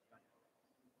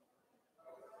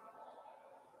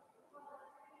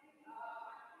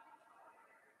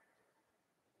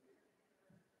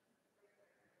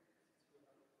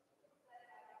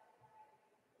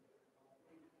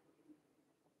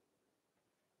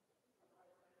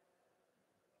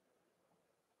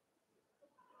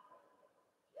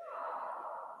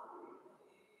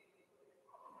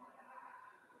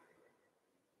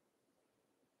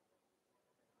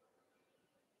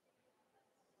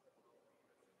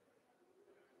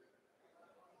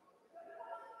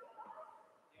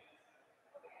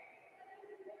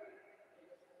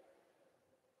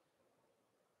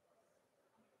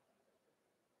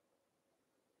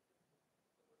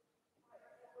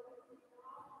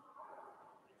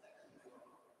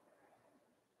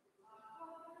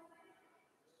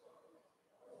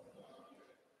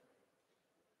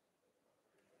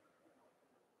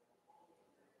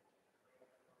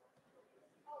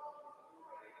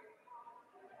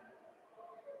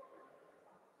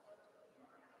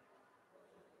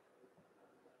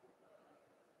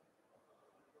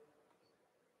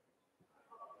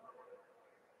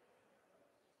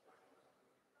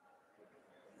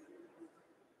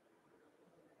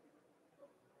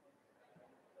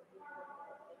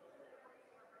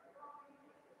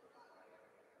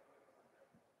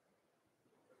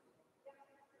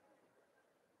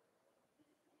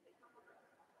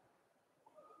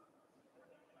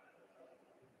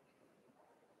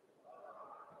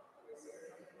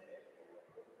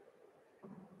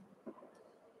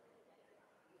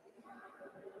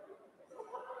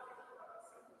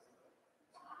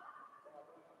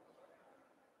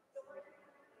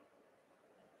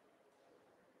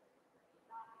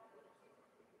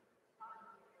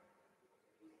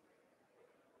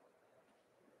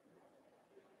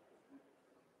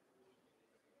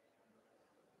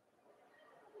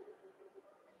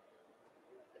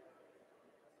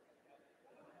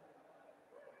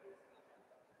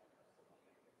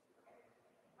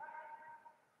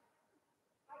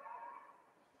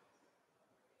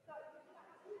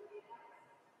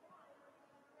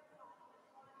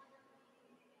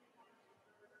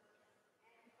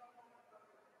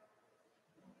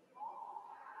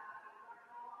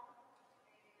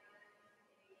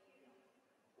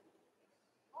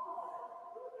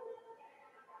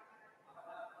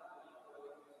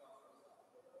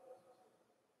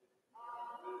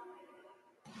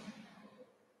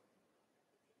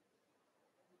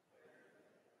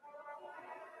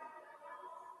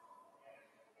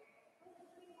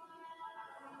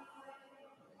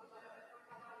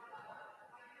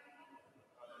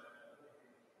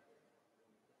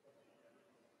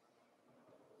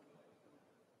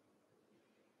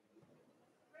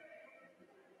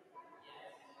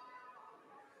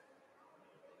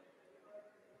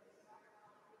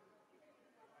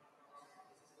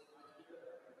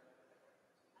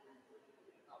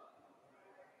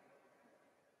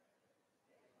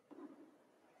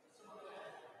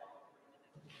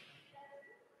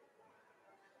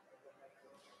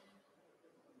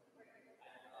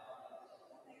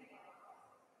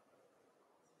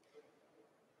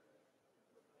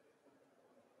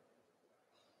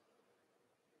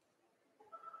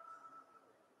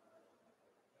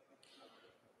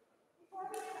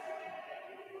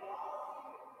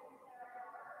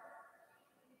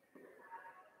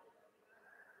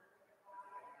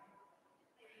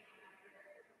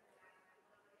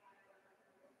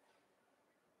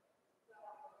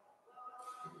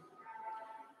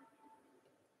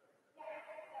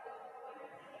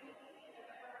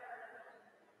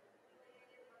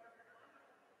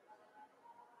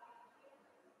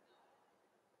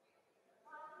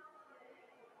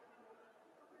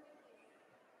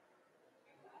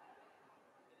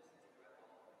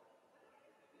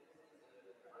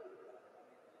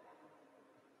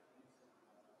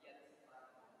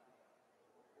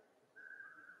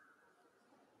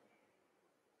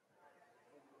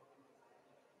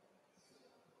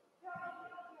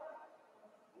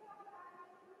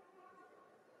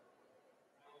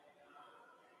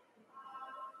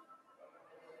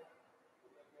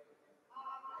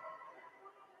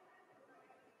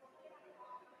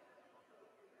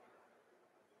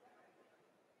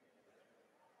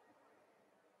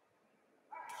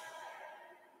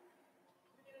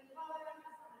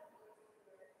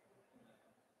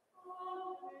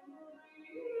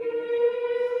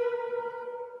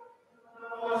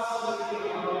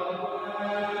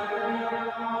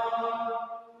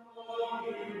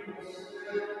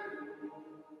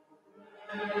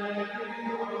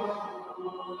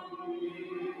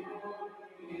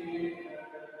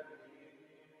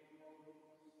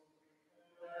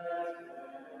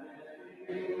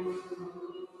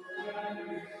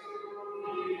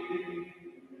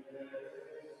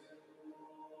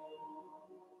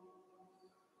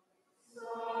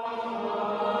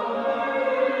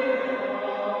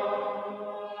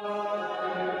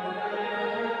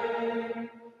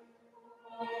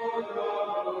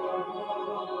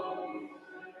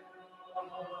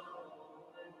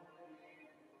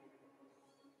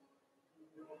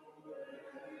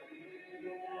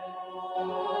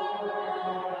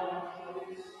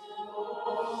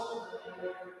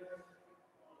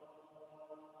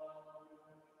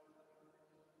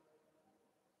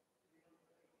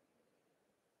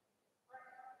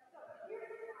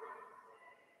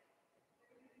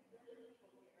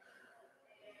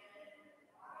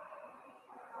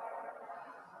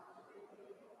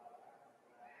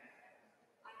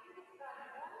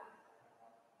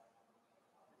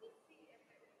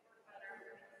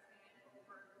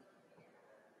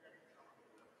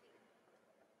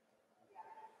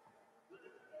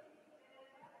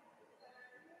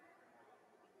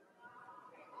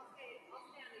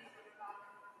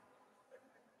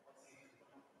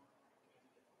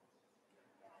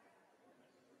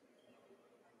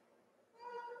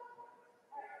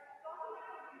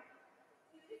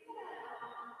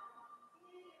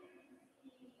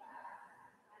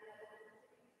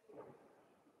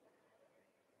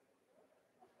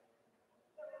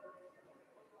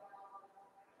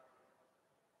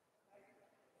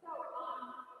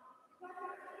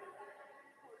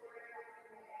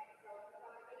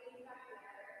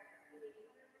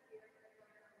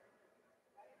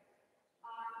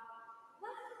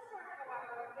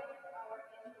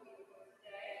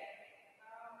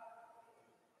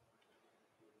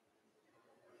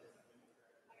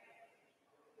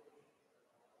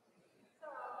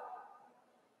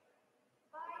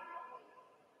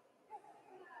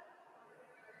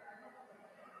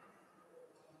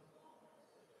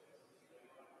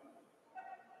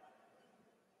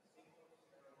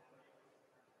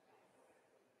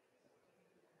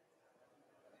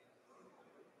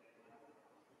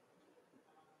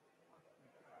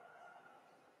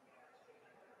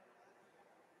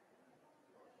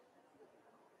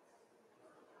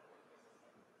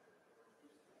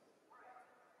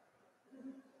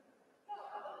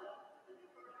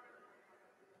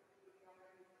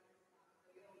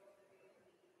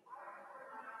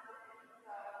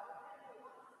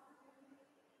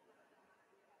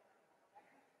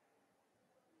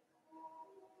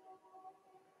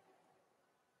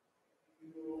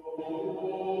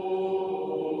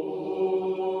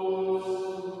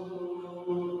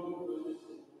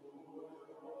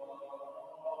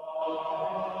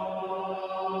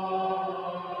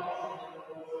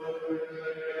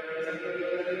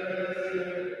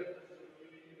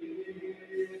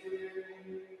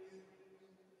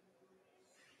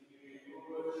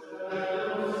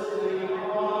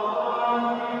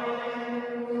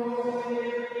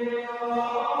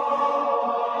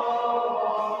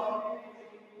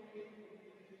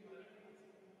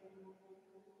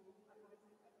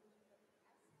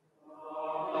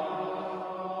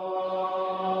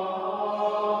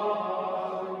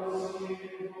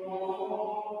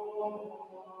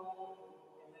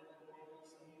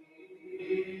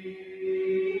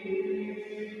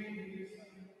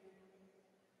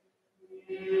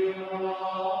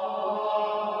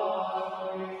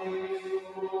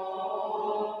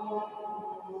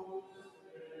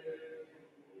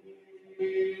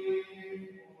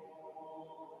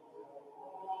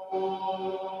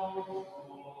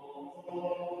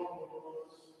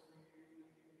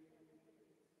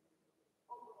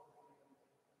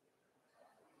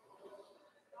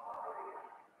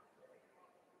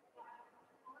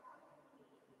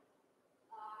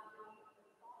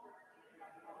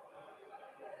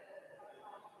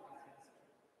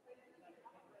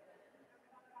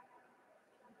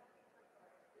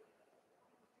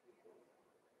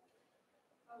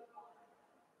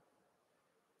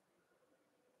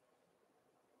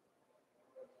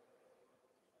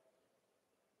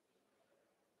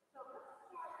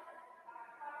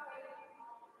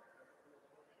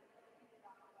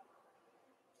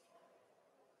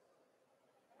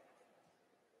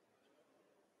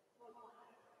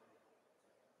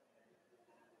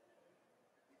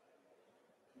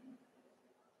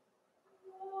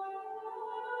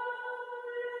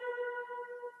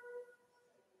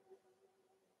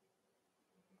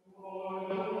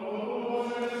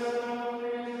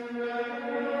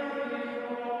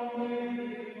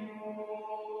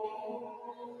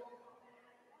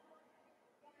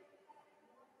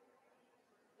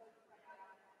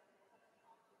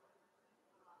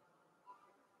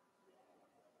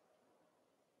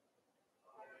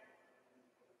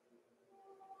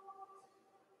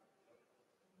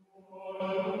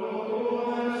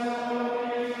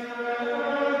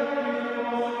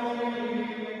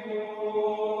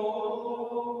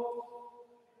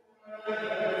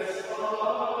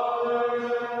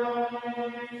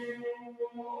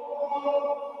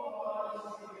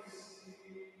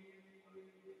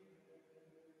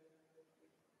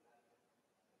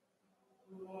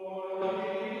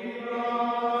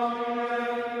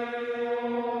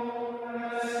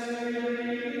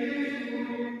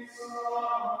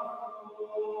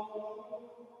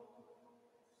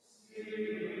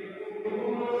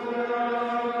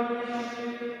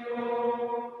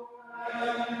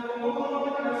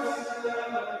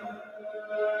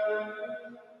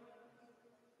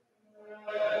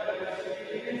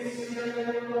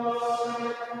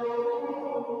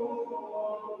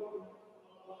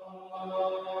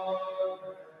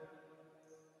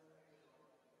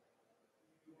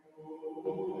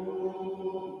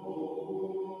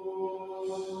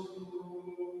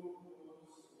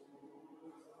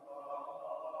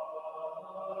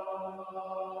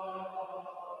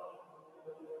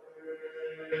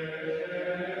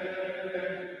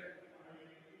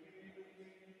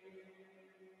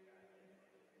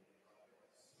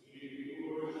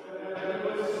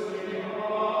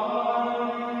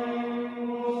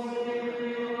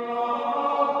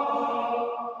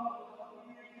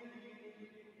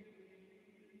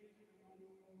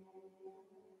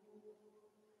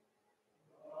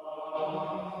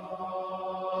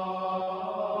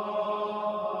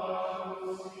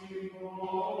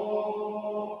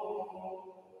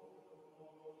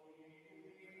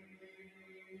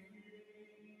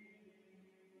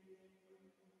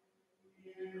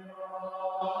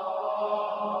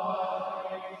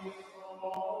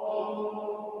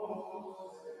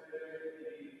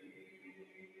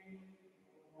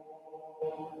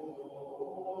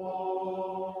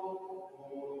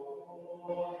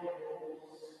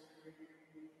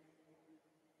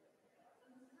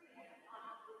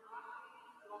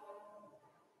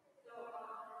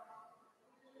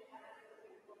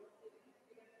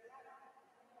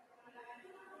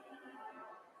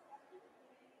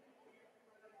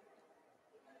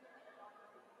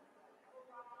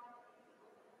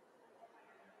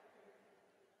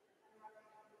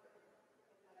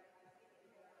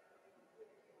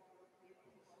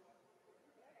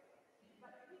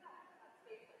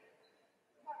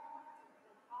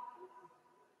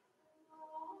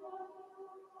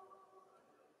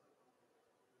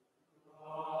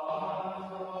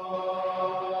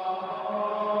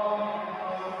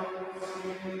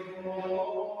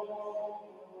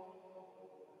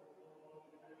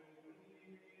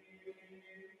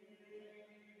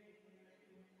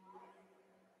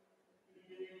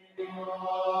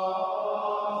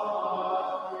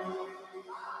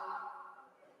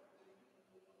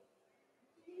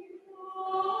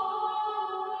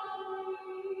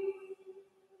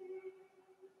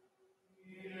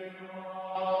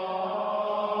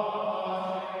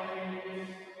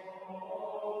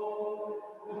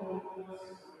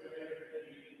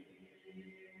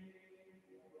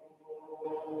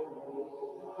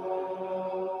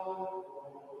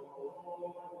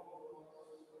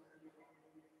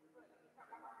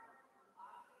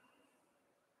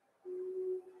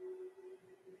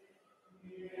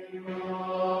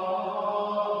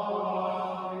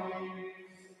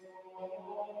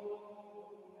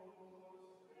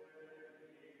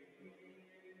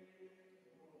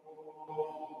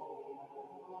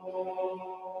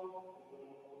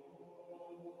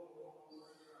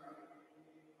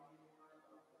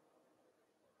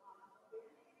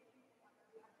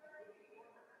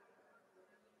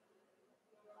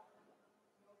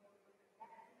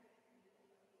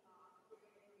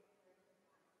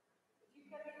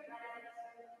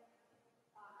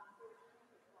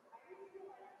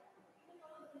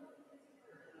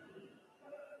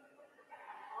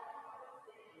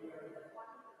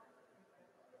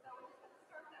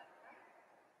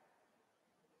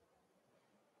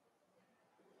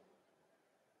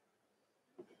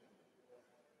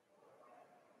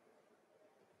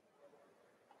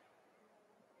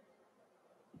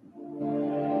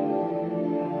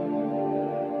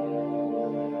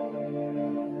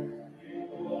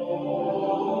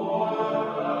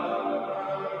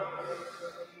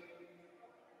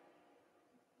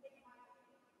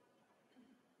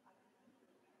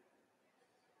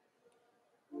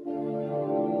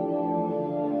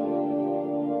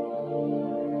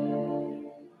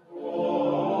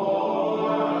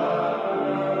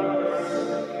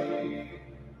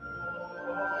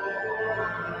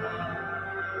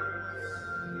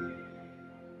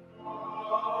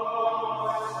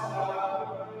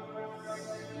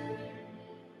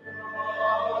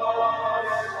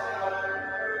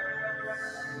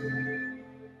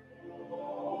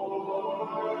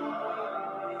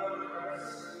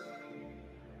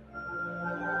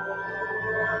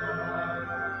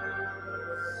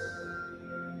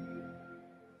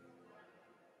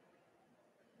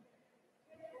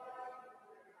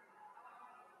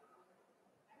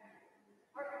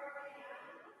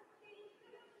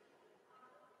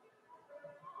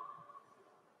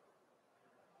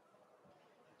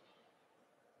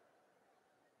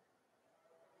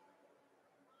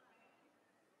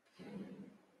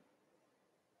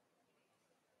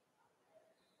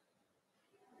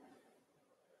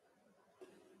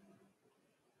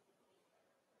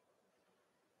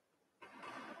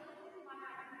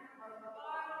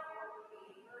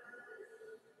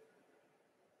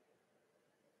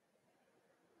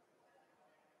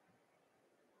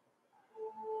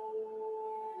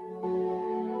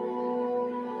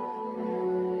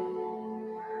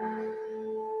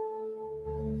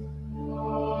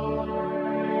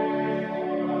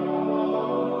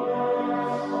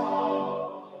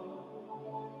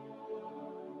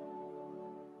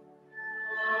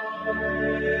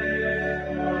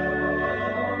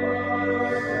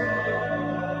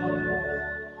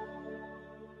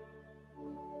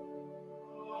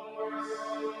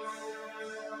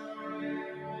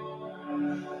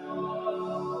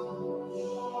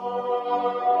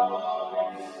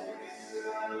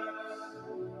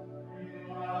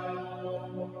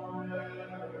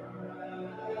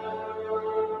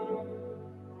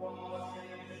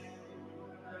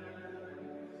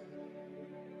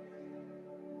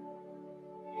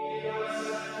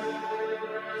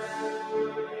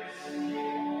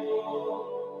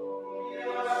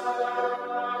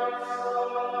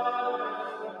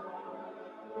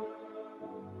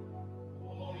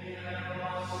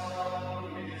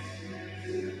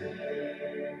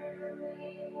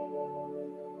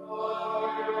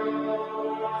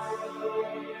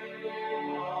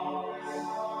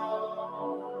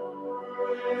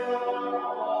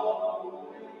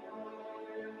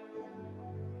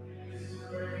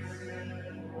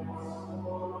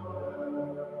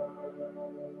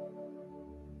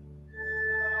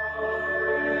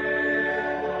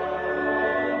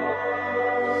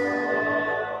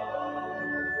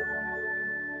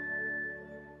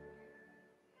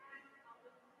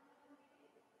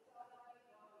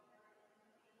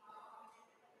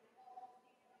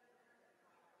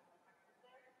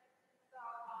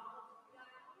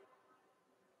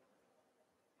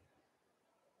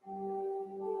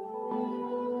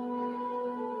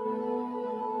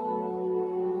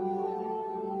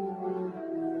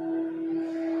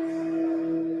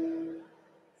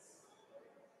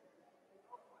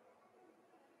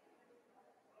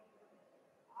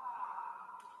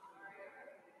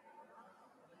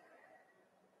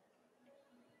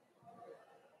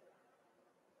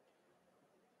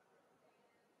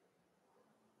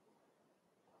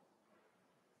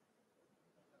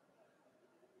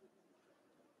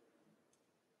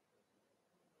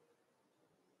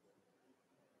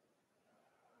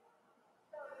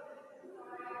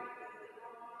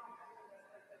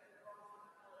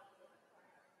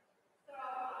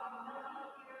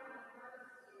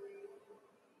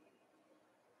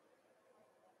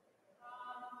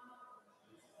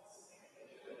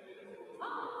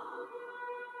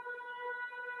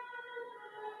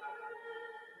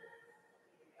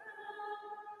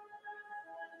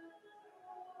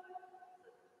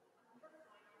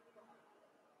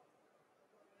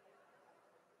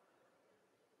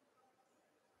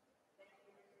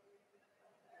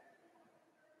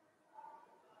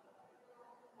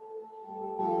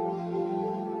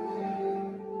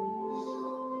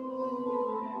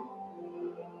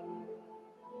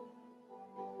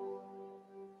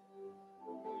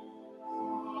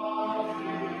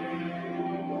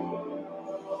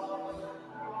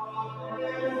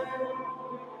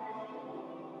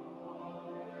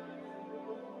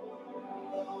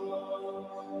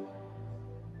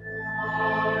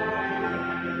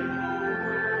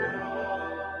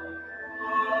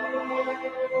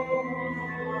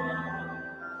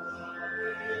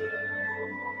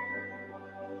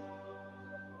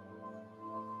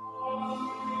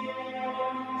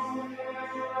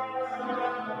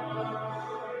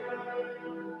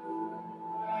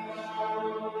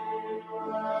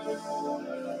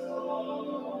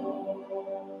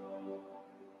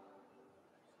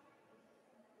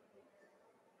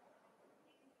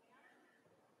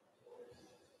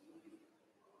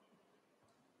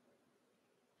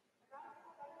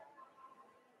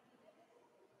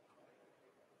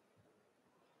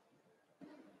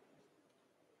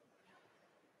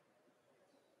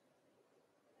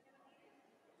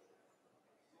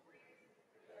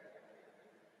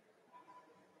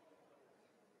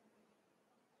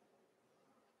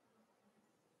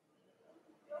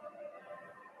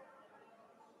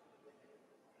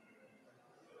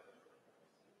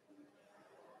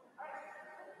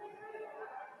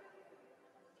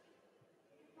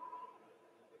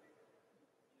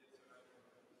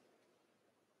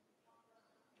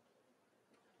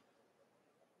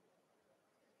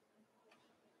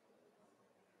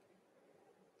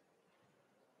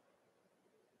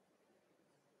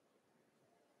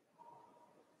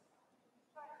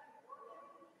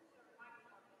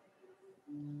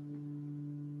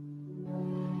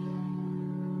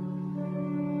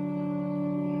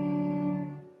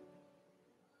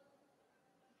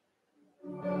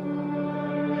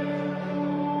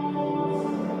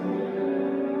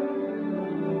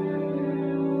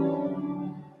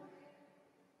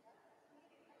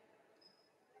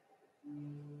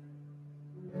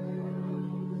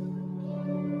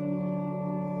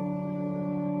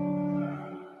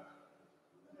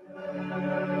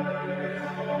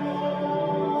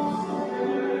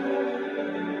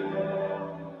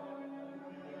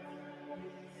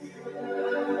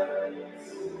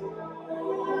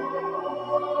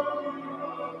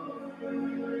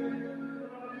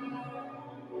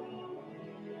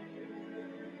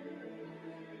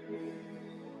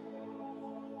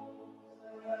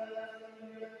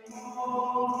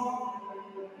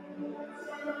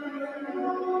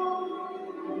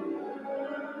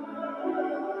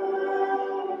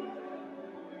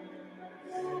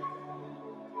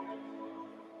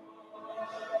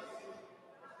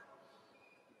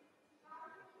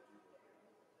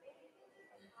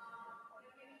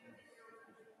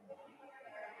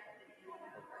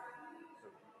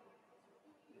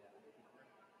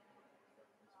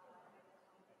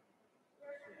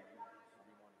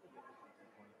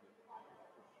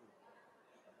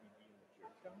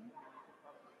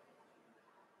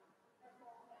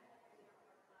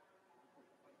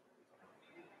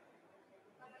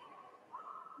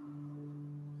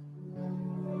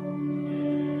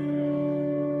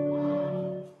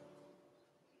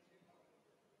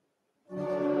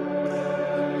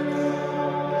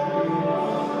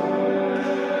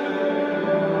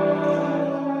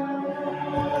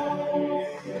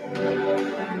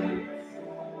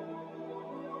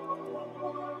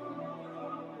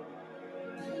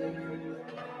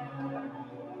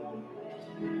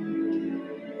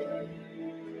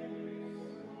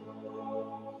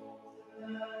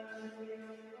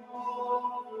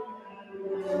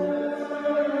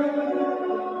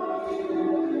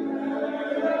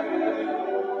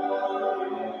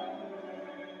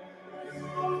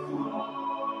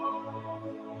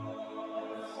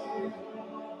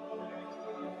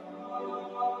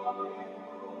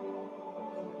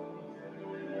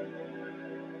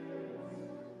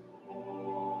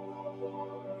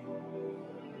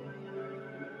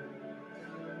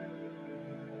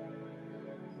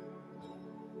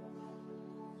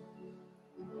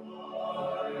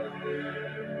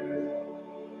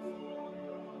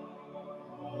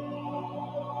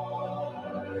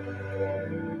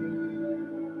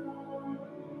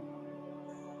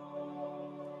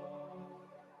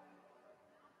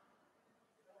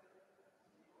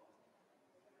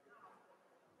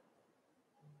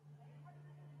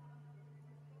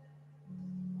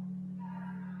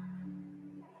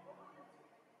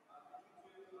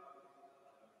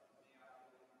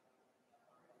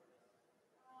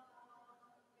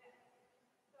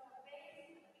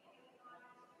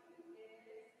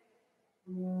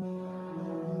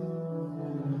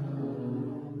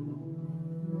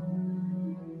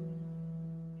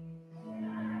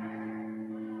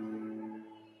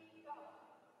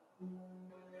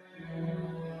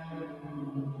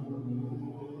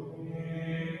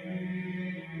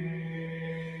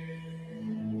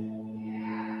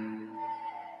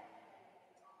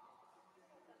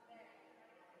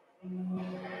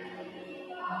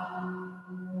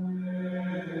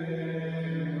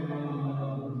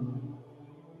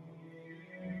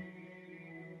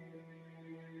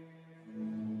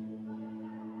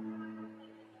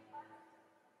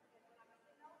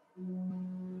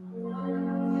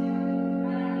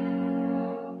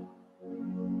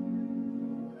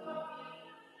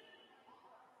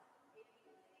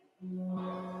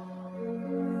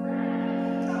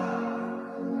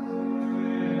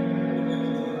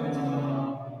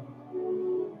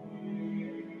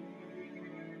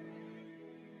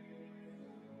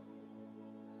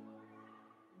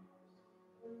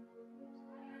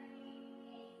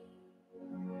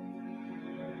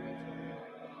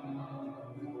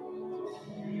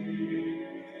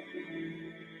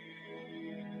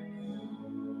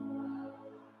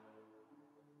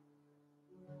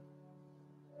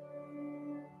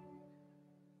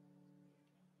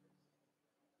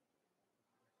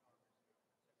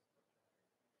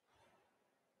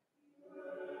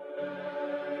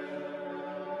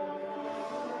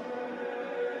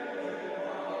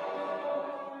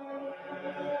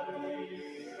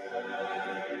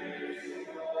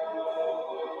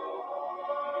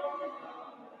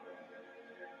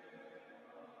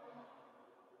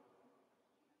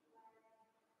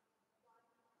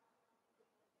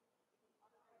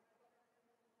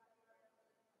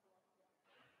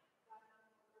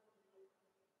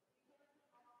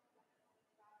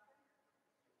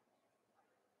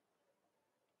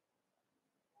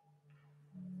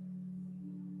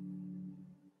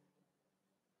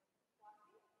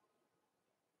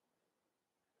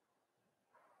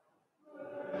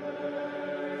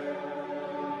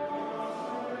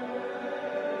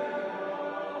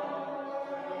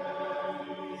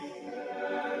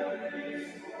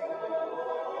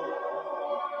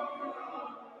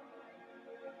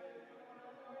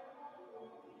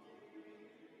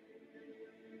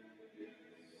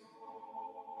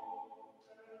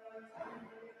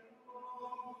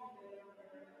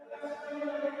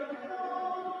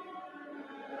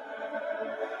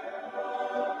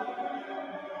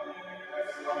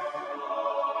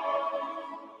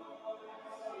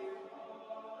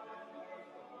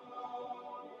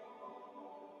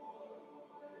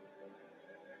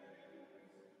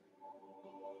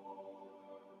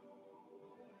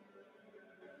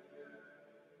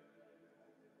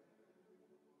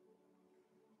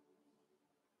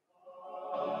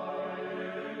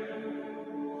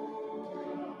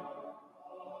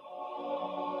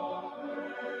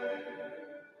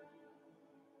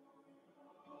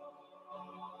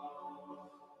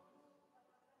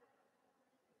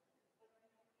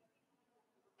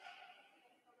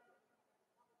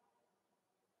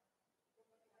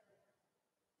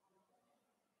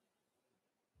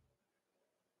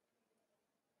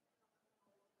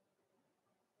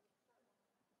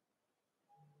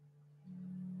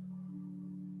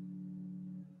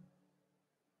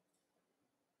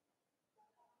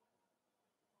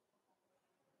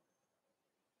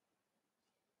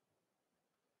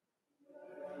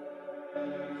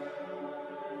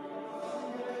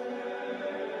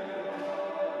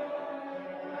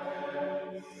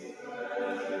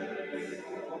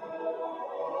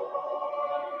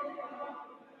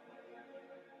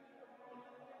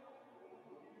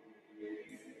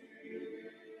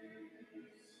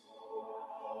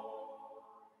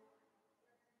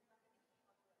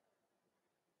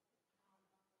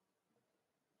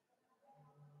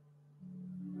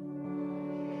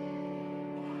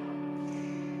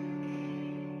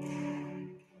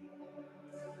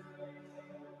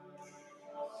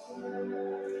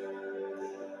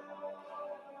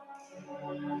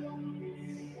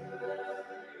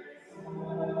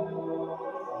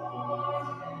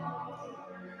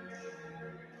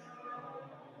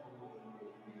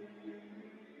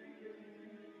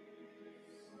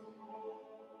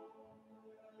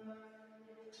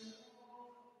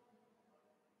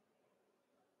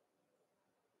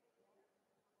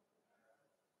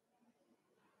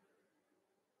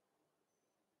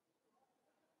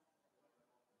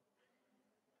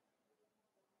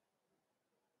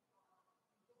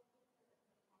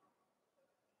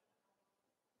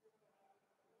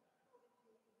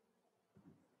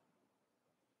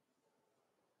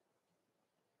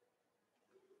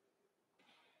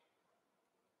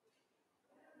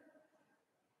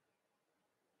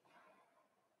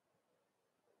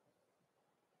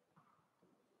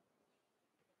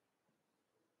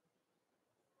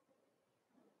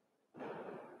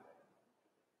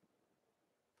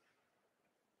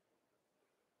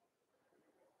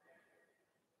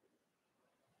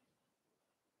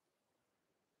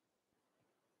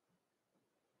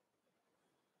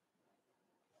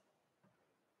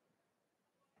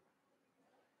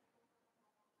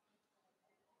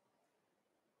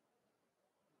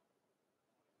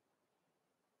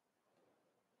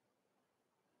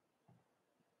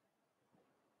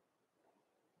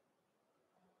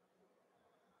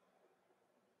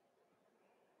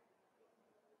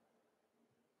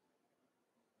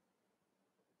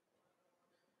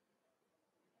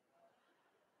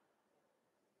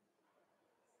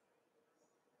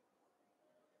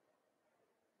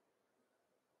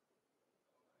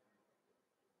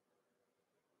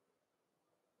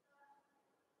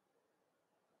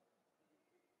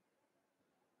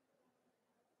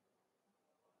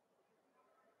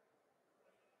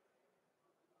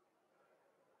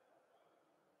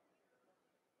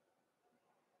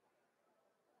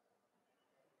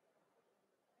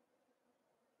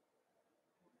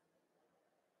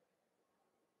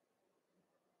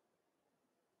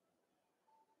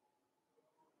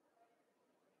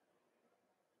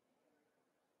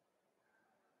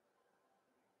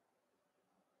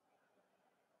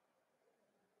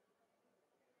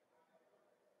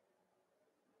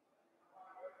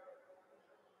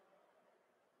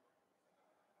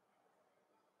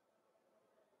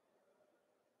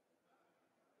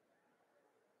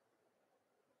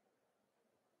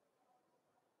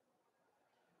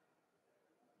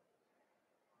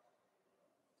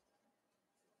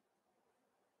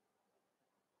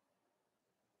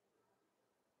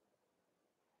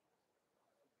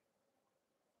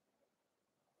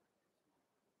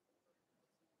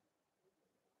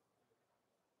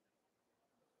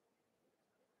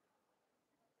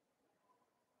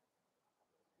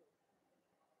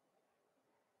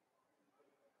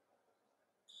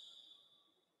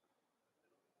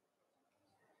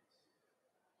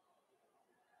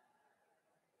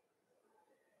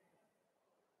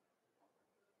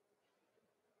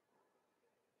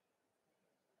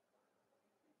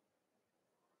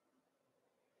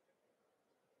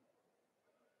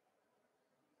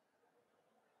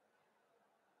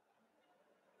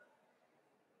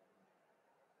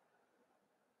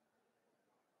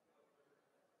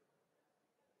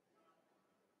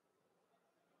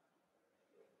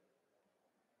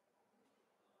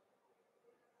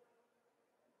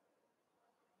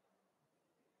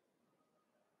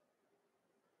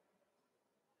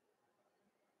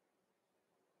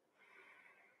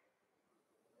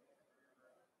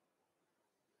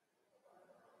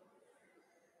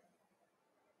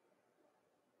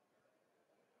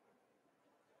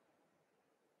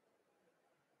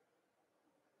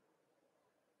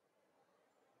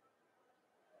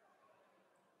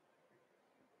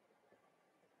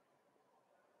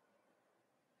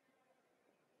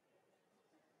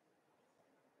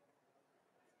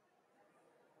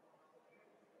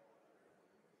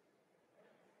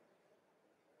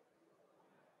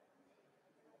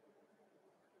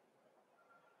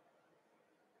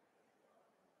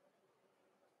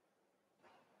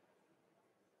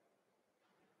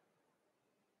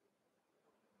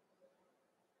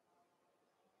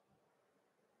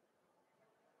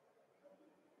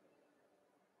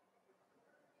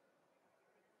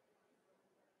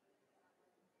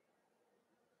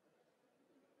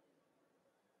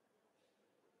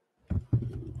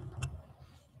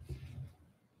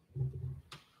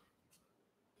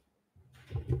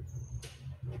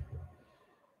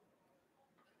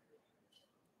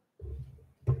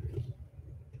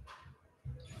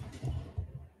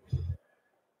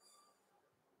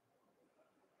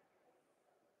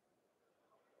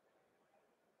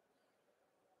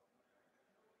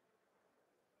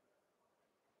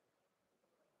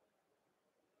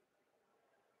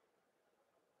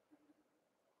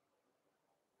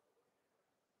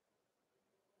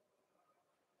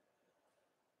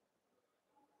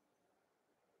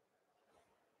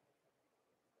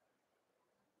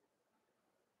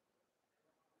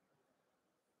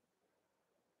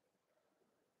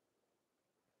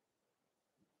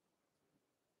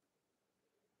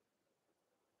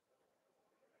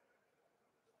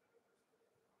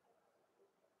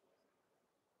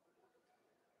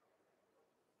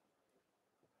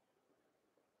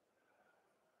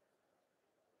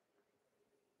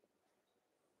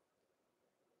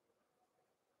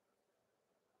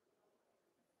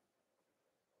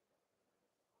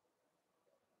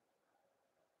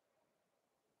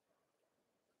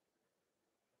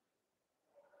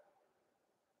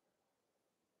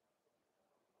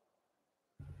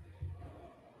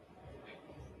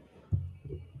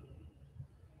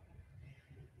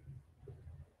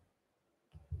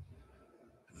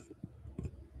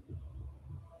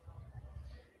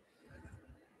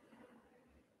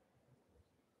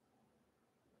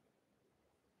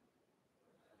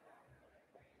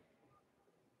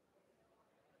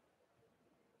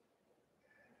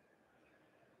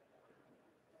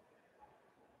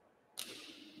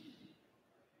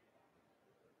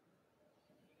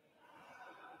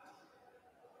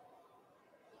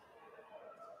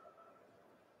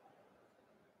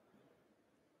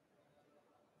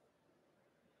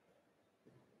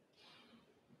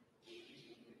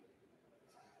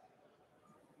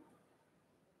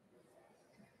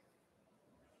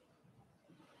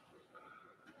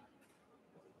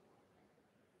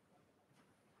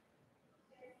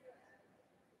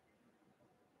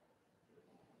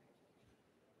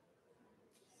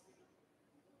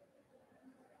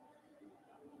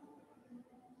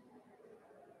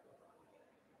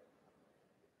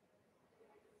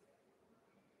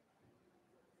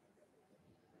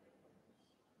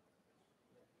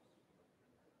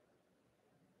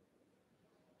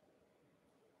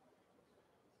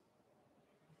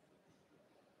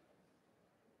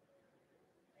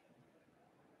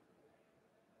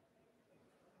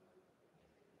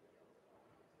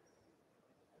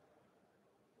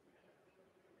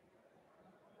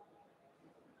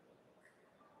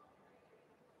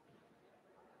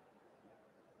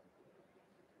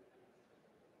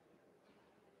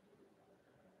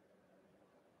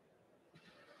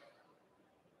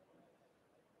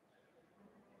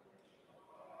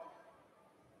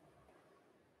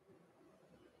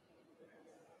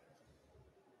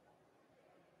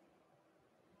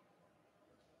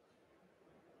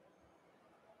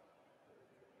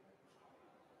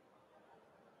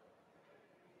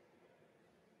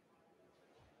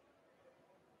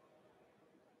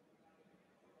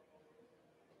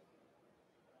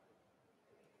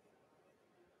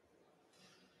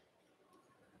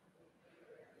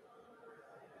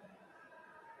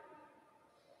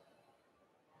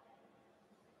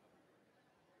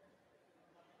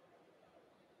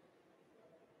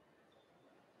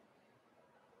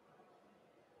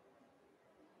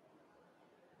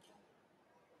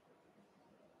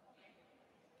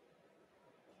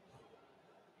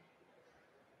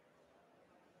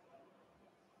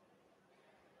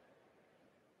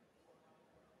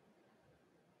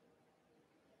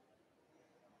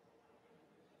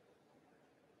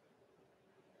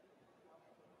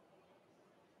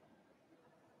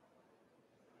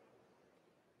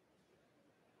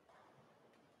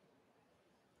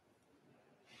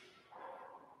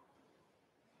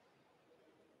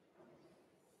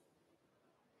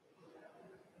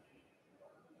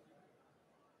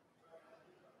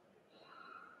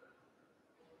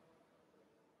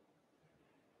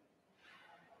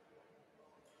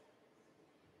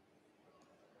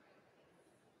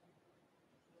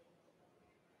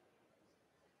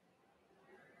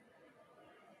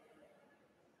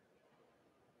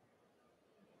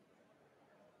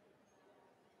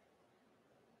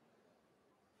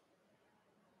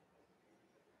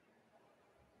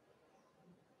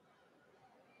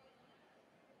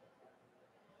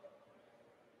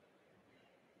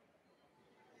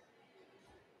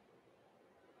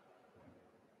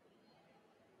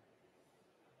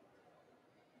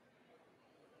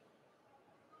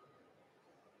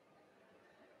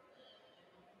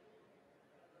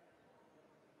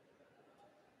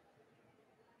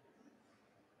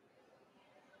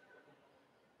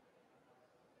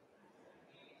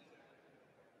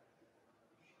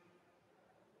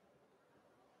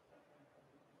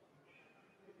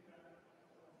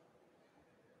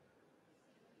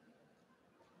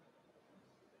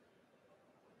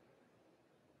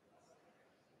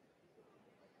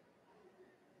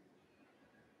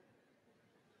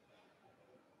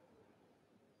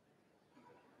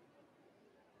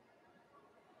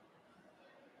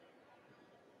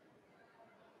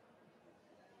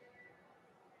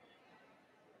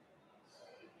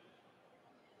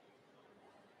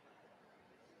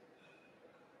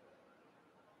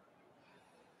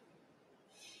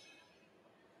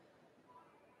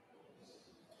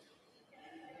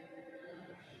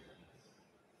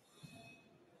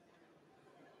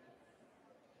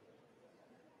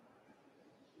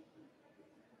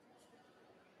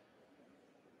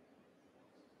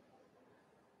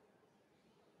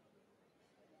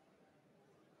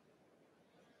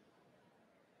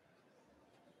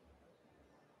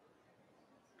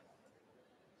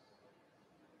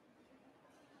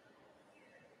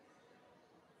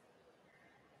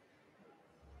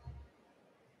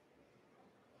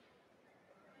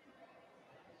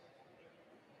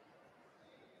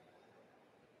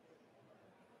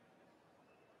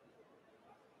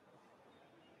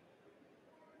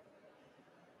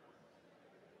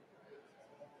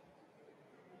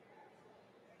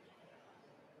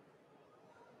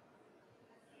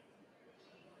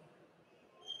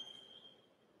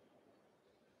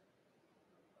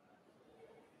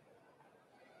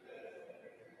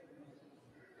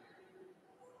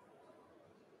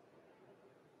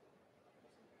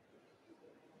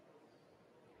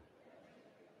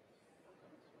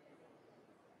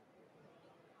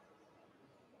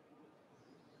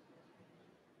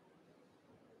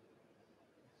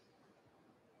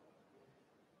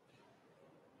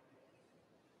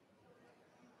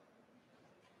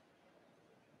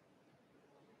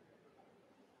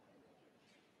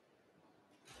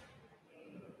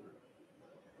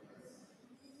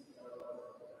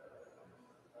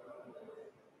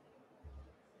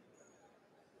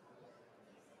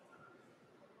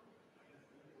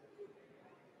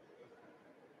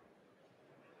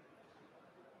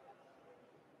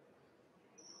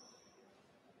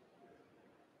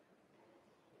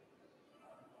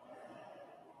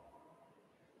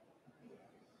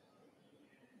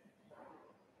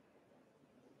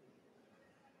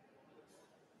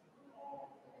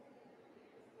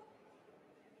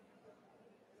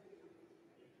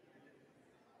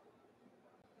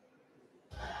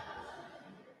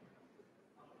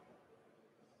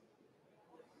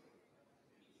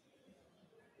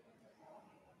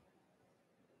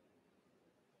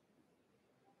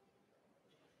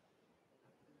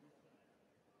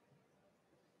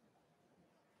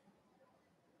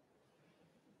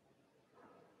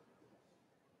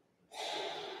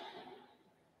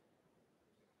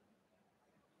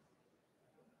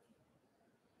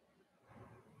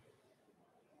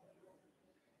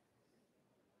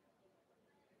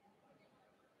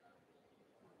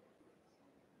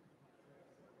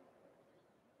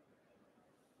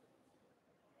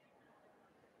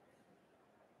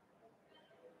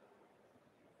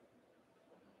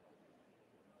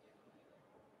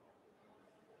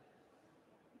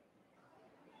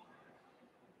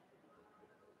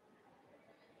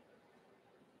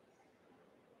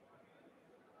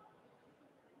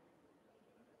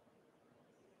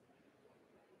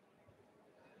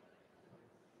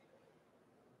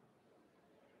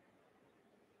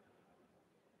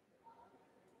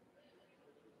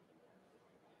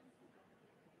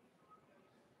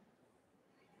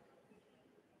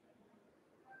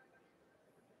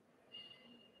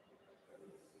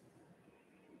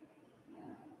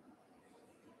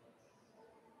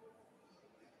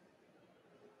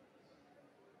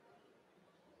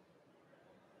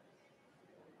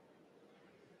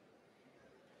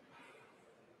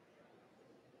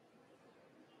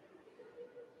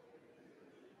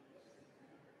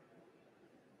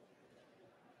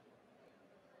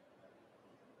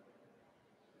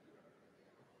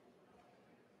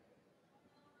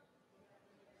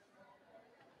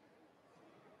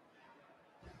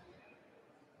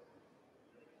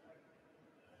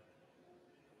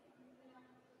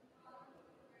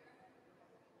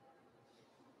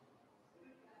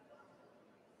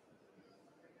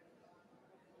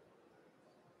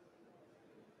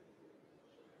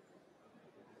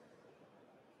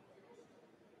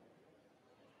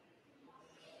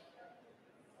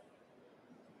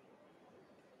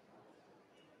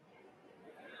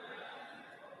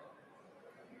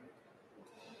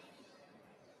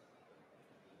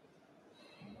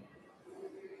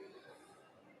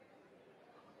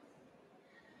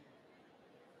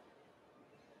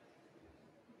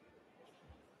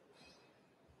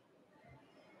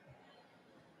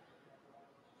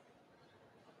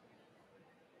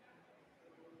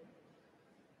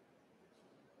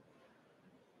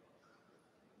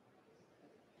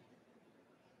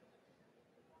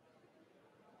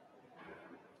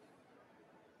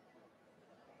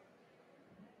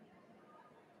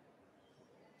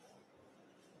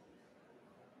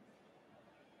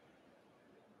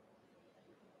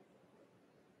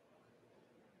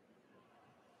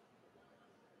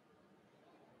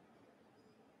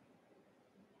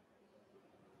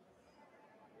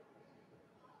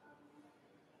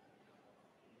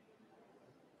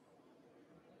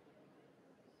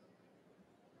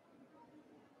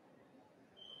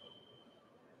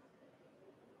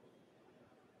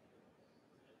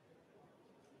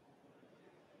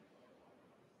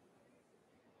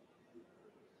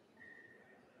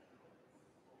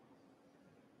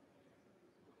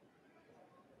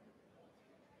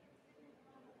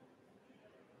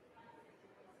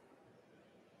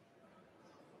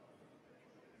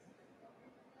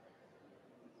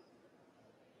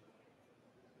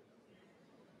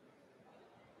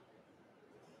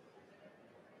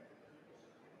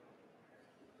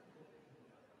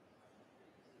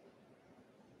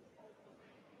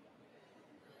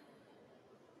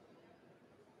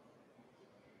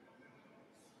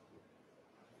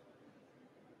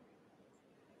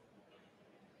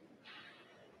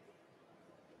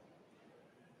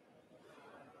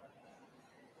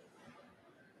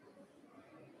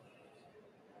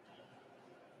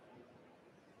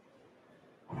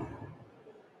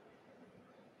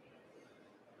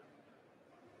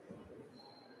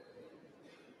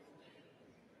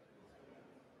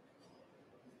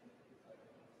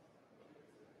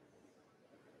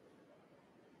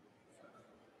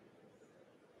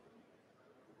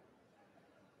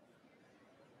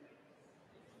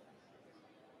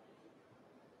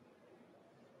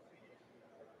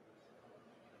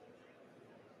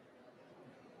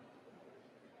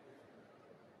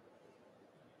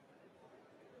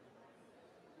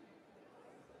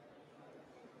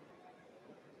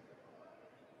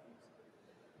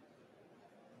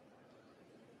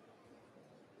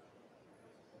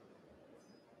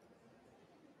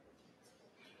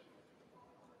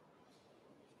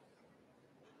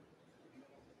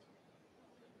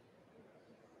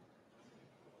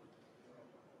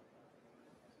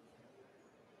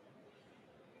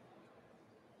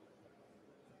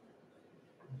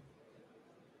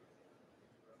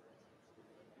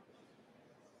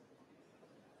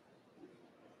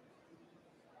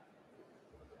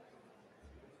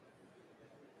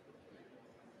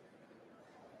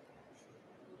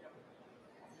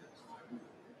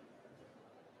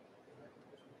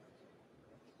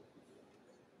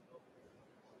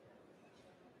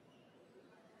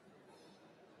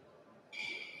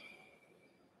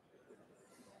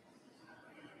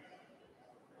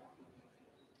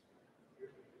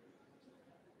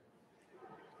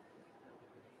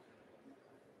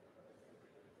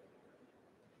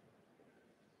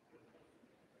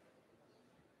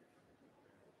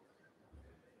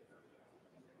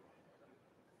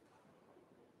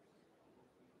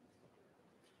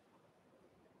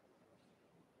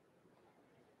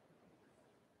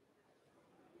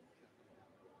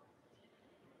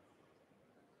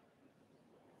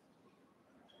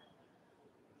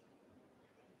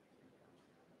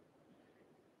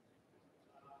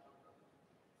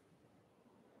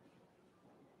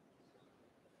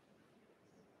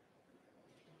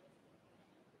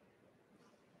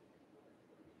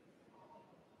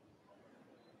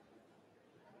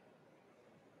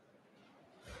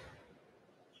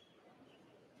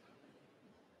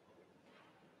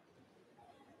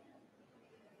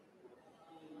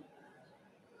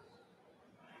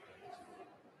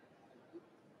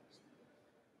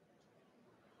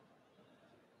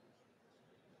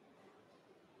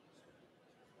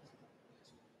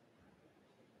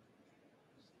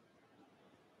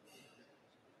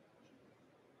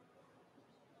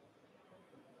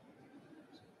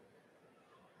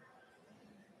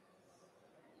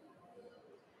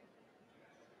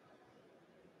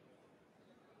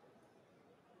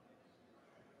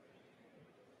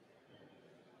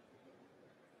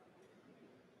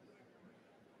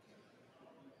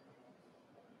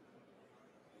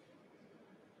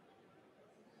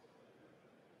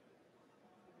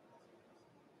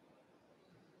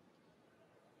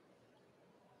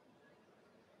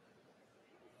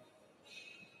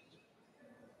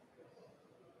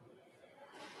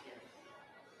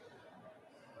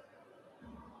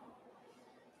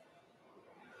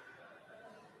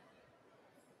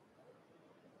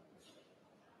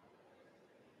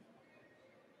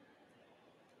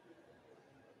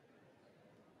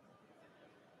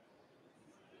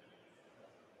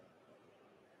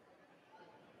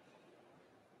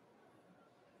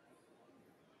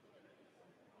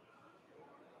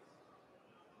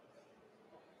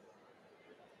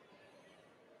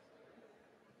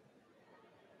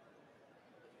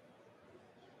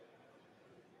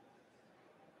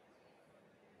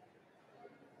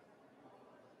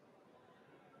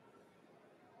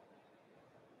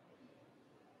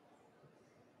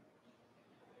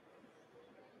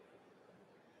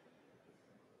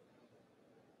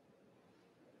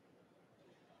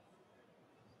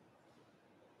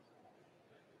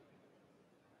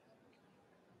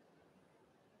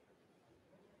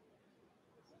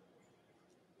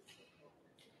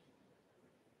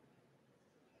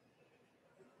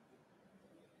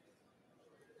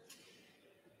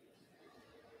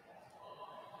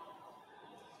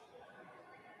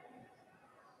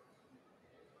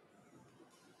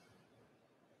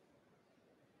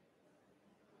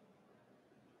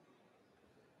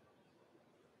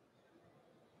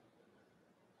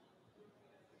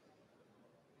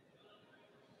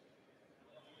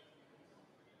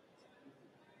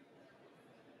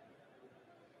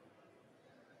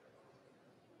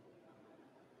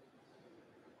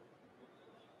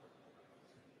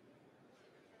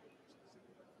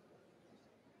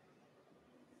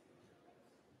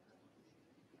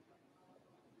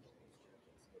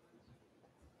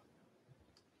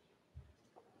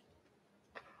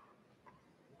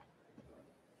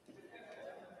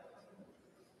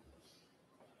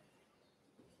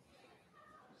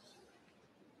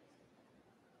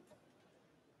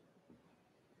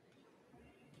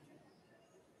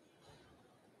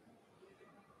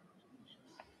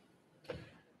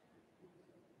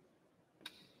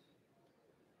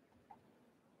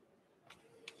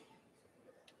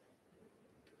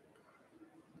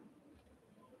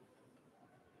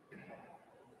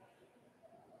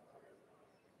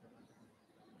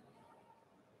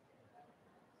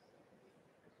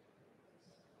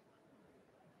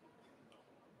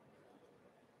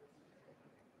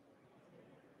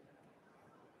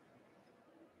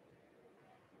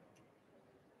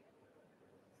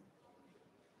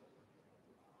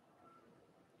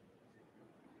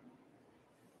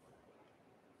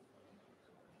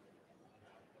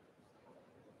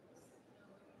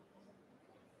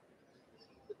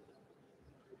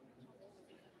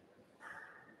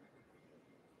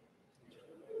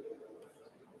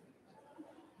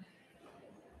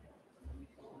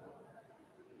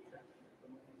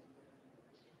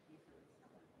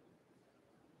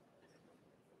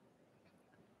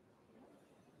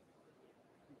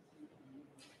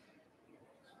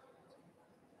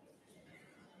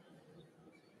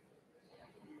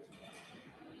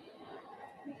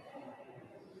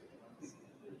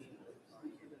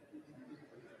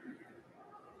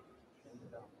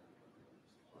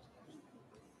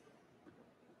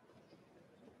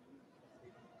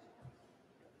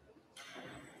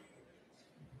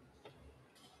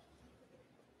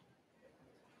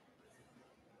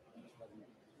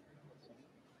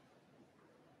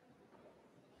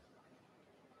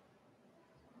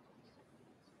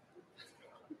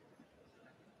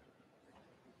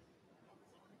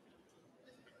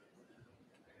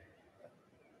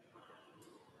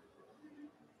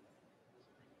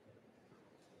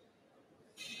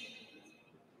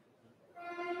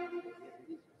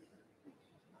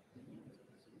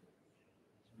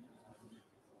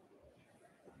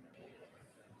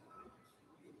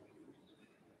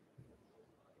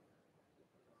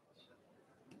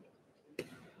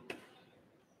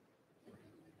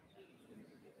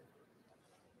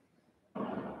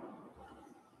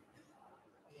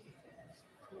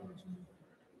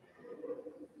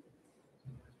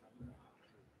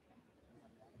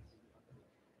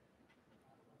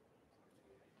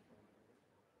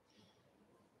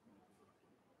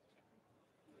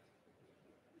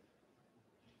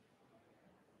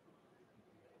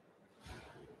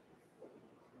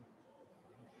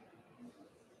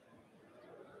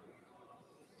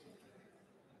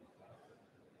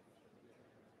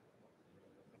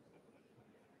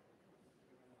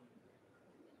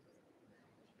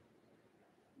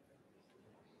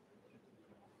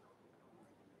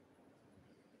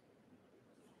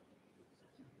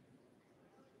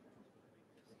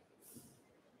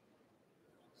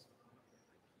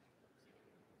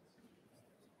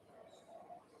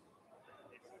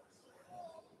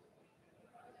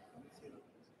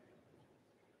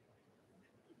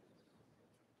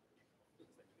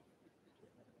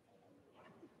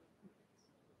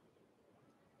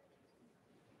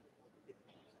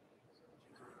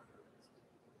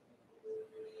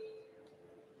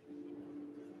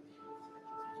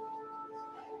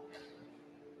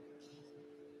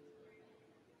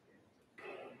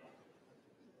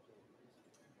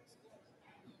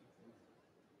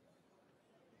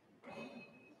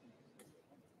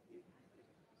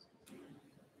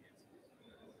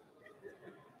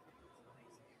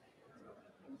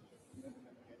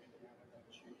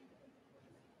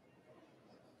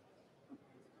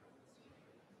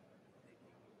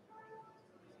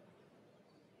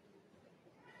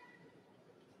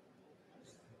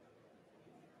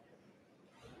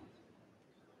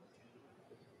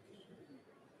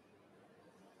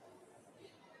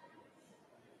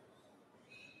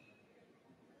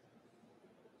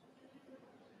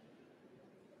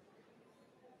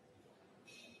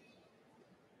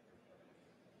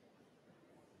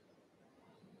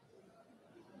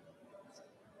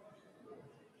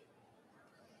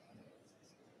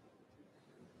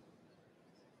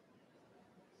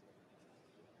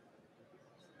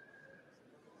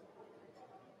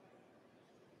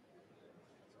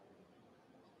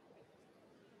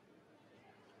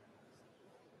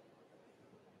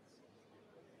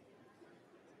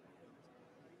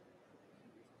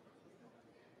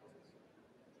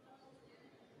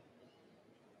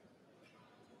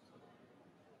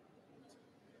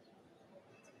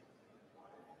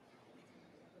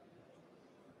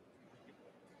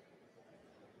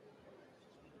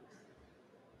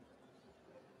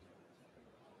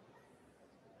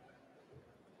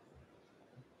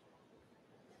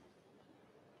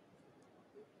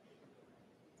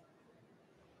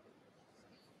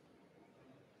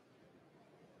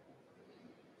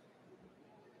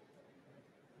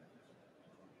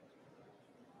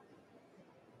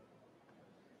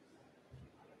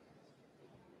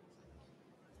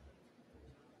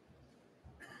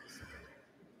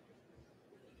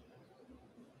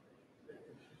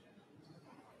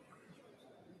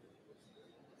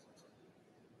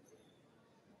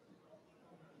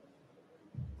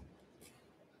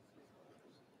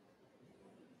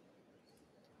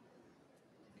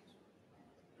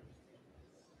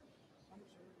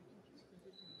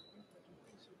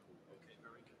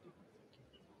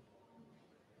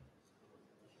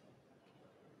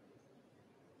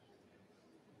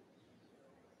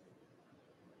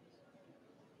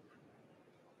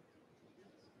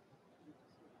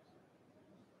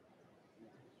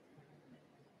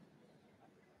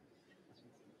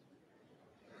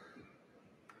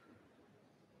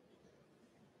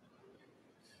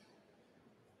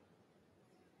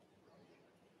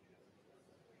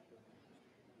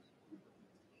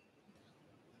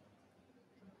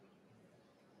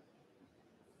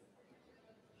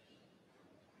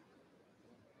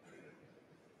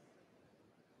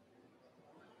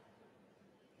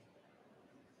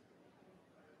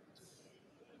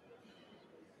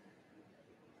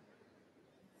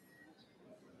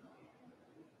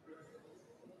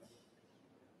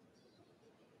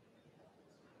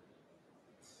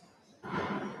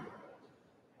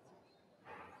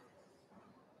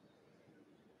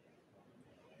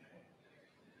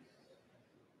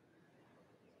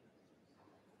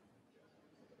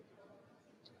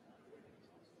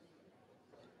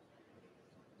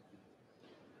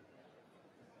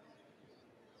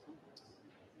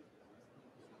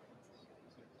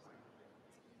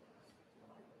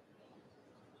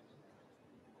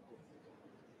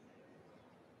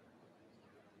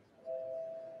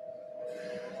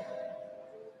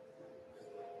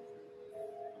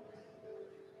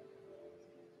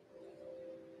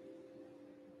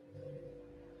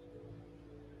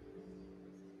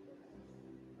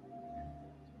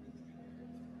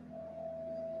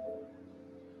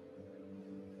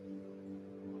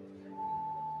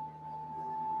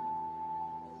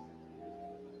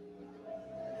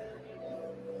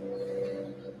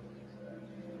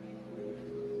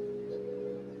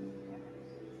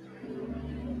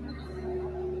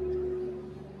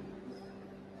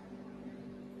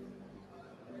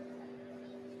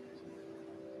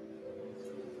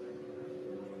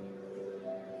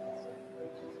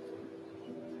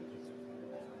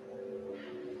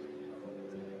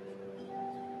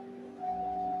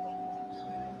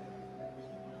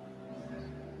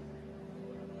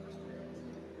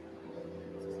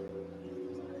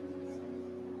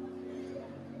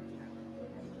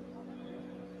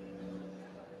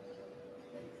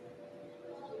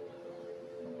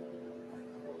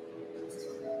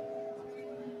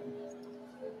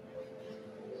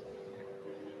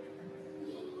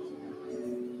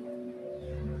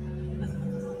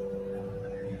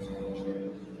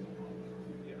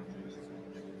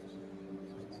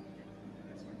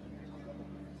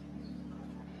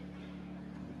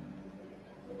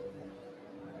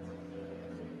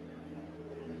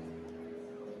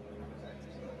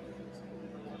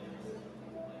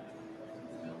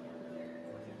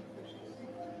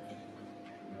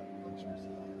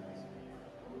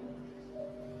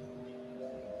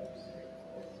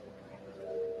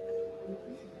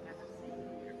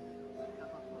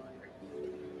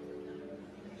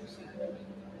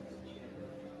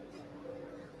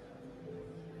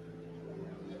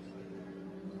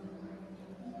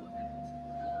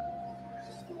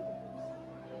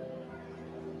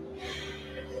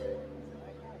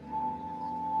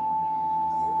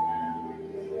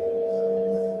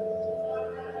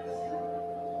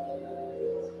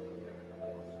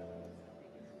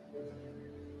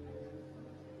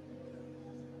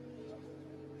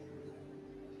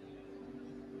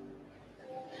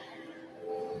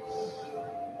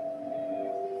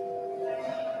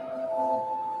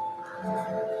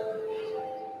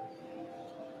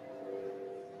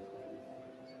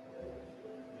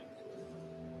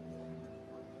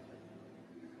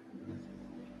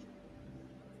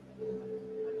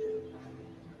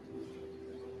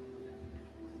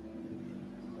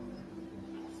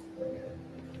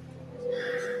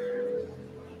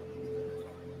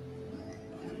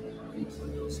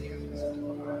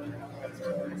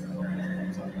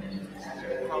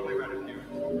 Probably right up here.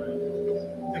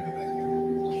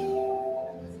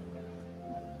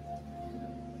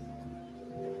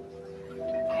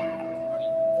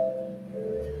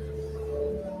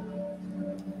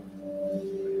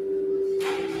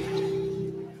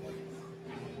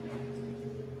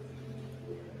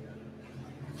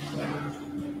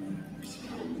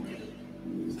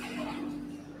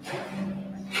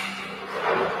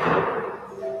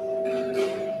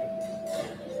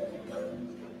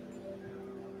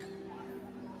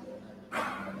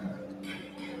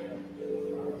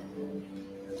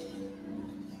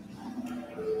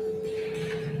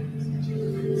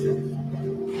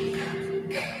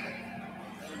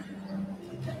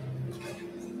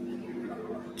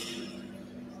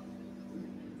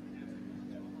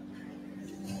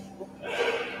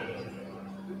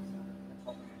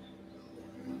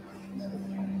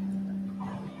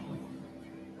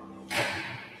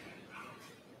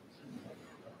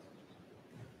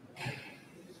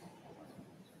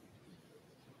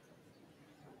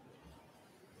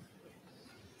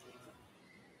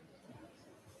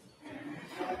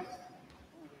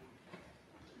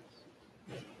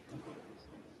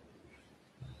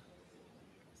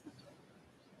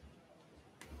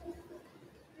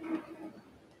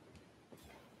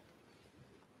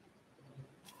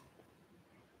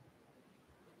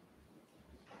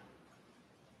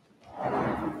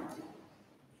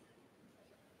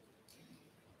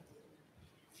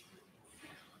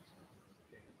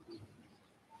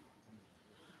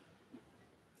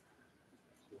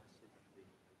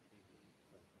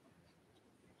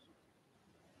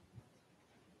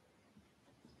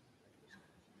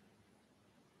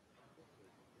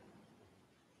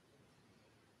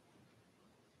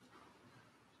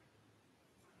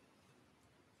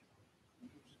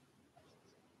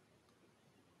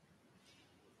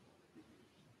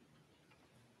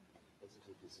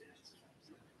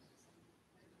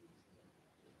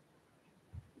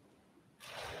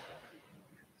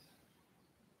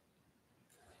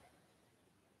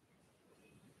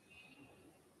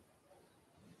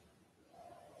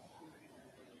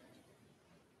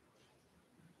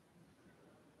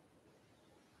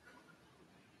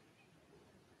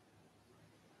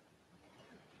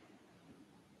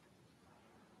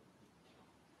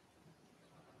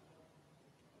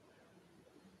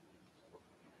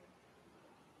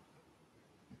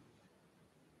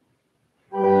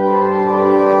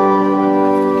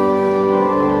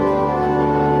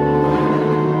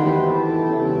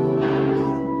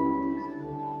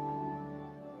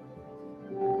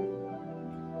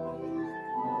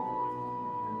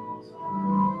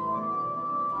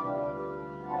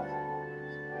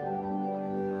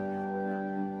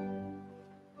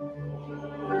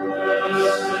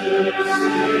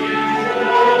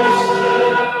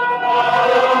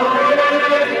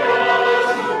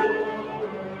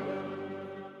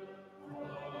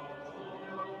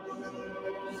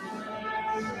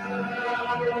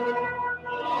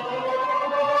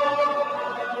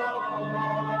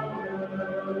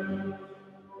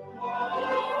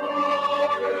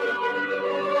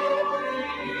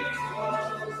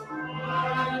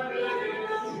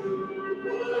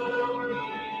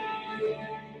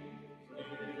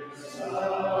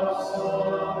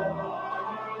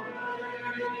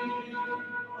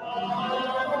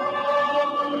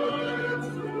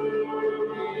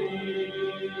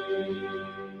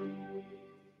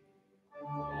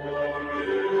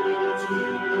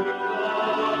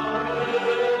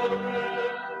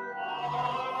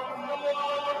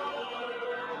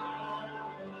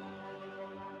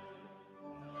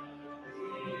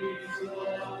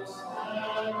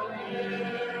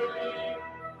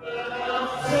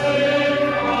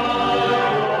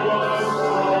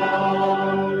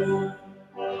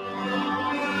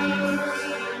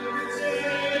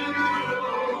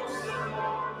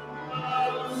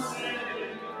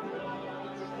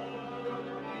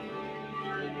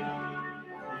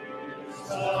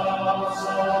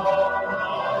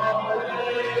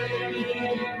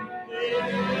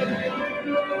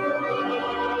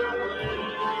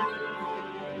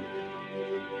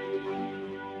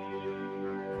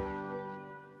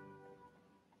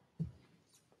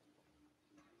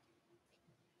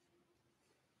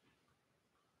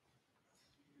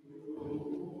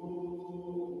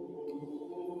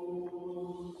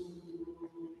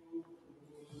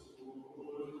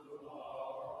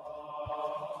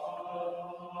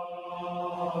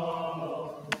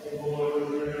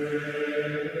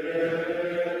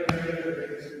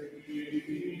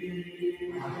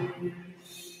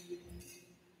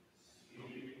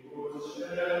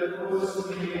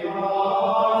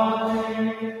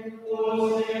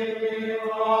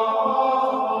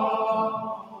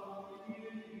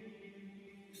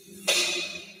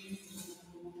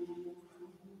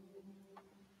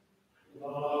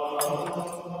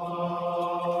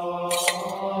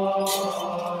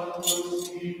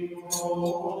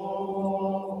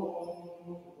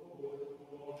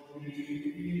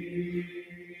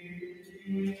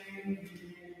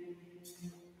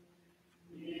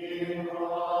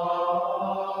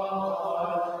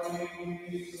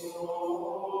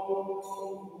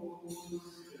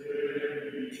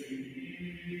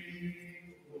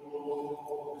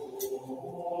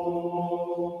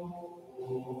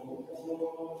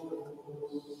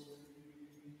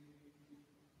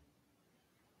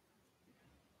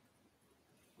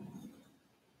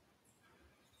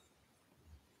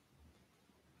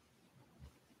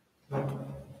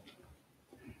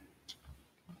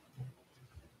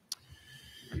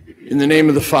 In the name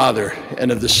of the Father,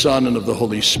 and of the Son, and of the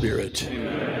Holy Spirit.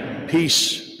 Amen.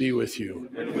 Peace be with you.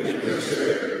 And with your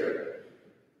spirit.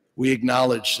 We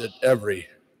acknowledge that every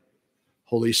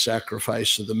holy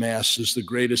sacrifice of the Mass is the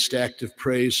greatest act of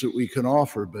praise that we can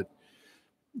offer, but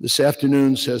this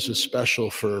afternoon's has a special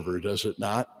fervor, does it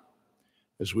not?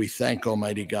 As we thank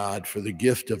Almighty God for the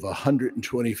gift of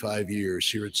 125 years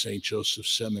here at St.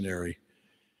 Joseph's Seminary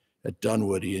at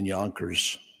Dunwoody in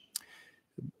Yonkers.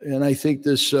 And I think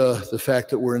this, the fact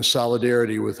that we're in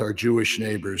solidarity with our Jewish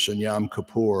neighbors in Yom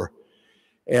Kippur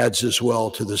adds as well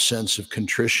to the sense of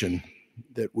contrition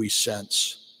that we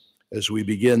sense as we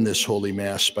begin this Holy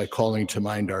Mass by calling to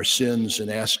mind our sins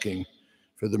and asking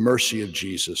for the mercy of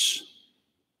Jesus.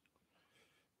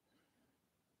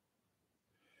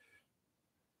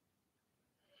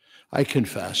 I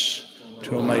confess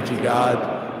to Almighty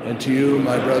God and to you,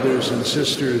 my brothers and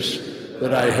sisters,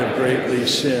 that I have greatly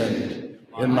sinned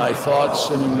in my thoughts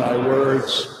and in my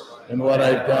words, in what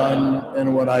I've done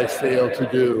and what I failed to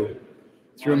do,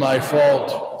 through my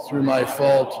fault, through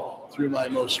my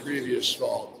most grievous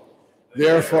fault.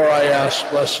 Therefore I ask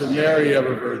Blessed Mary,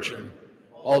 ever Virgin,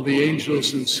 all the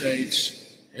angels and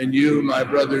saints, and you, my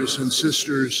brothers and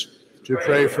sisters, to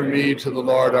pray for me to the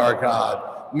Lord our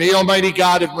God. May Almighty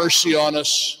God have mercy on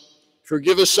us,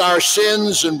 forgive us our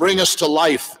sins, and bring us to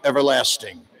life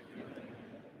everlasting.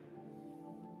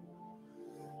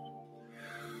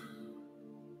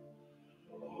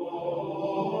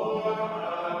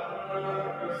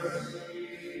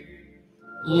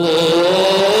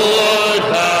 Lord,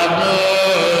 have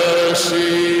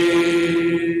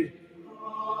mercy.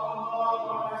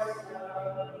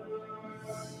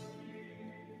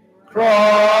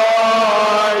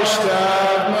 Christ,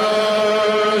 have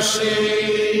mercy.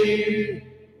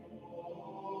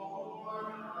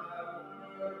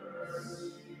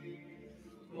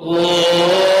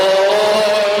 Lord,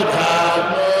 have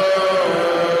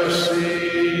mercy.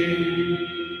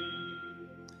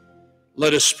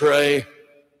 Let us pray.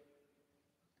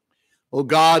 O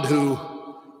God, who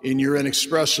in your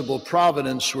inexpressible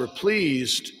providence were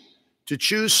pleased to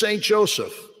choose St.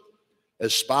 Joseph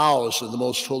as spouse of the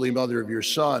most holy mother of your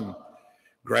Son,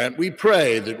 grant, we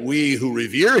pray, that we who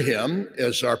revere him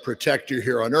as our protector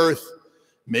here on earth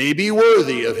may be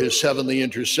worthy of his heavenly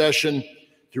intercession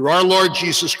through our Lord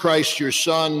Jesus Christ, your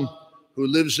Son, who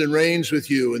lives and reigns with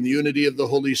you in the unity of the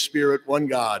Holy Spirit, one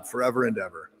God, forever and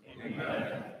ever.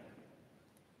 Amen.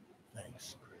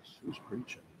 Thanks, Chris. Who's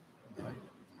preaching?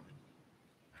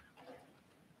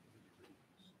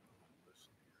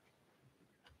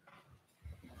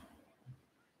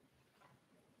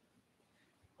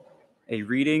 A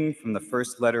reading from the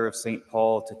first letter of St.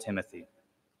 Paul to Timothy.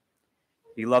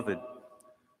 Beloved,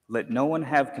 let no one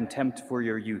have contempt for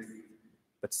your youth,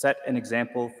 but set an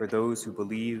example for those who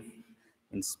believe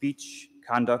in speech,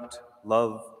 conduct,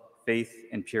 love, faith,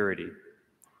 and purity.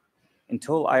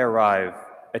 Until I arrive,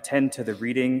 attend to the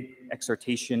reading,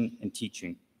 exhortation, and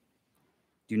teaching.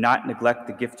 Do not neglect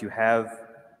the gift you have,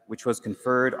 which was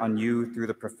conferred on you through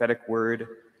the prophetic word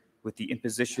with the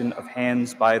imposition of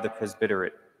hands by the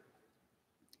presbyterate.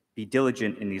 Be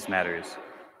diligent in these matters,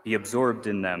 be absorbed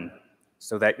in them,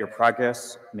 so that your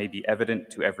progress may be evident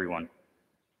to everyone.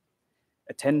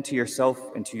 Attend to yourself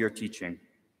and to your teaching.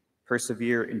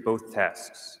 Persevere in both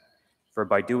tasks, for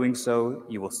by doing so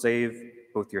you will save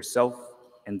both yourself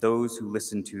and those who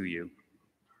listen to you.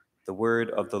 The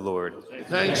word of the Lord.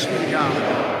 Thanks be to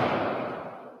God.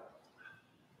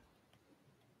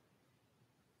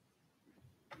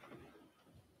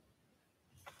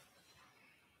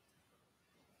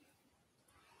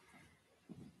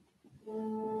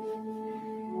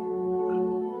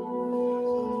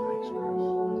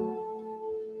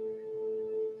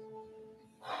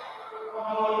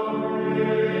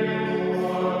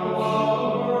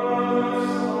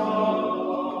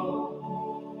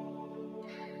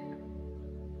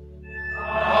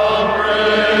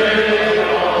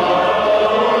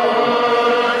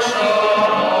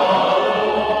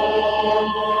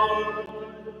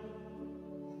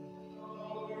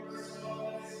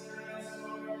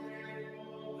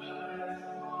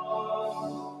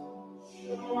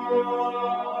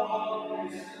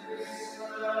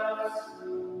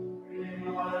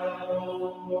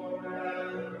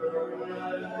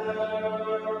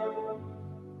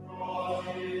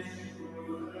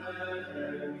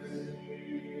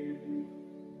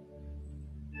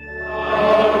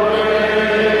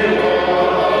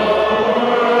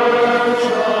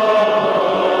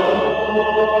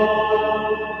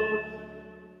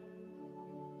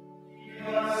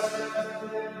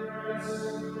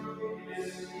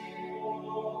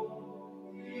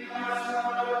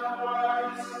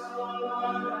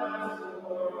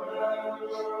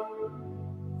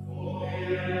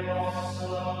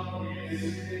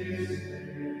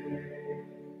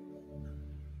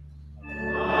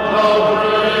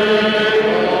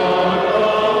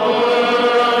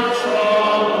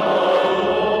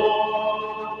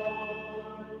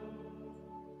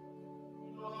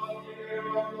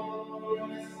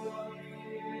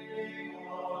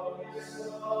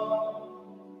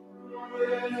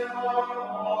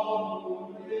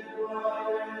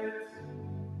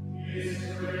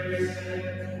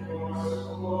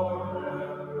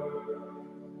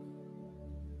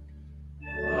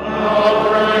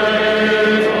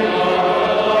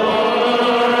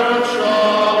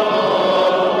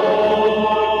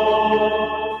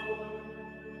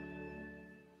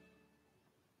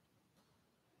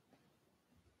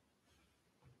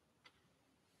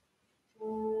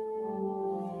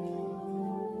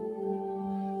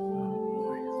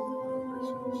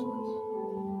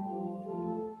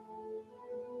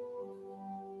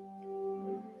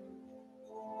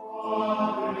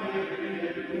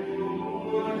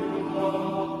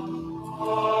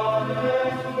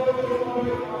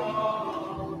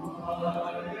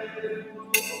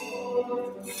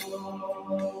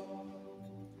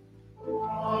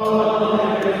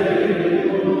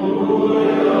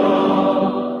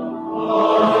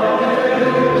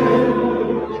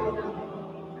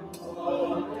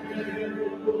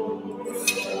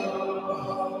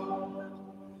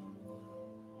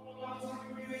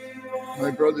 My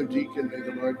brother Deacon, may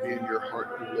the Lord be in your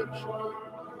heart and lips.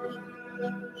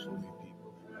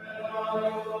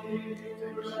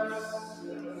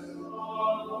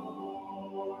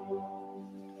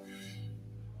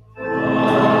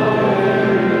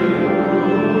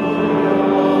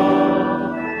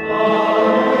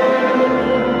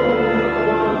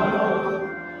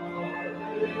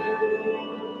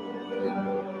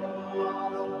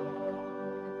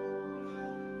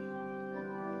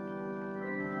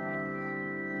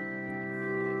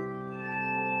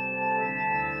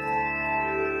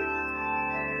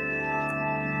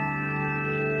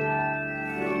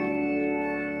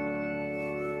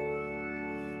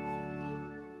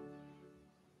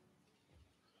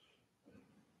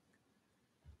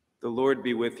 The Lord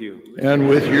be with you. And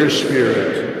with your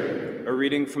spirit. A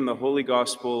reading from the Holy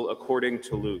Gospel according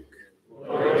to Luke.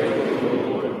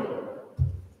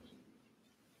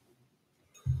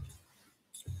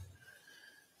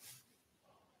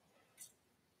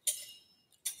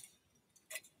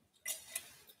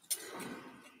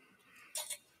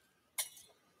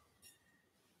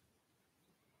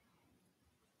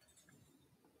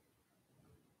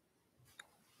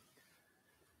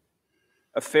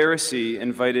 A Pharisee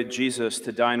invited Jesus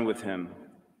to dine with him,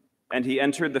 and he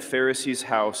entered the Pharisee's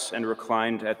house and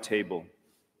reclined at table.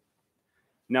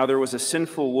 Now there was a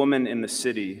sinful woman in the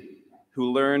city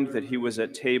who learned that he was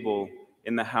at table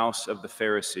in the house of the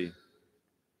Pharisee.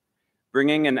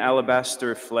 Bringing an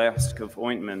alabaster flask of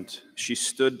ointment, she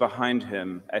stood behind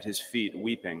him at his feet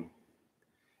weeping,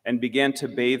 and began to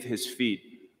bathe his feet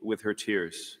with her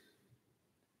tears.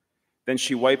 Then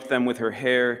she wiped them with her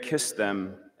hair, kissed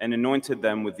them, and anointed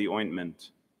them with the ointment.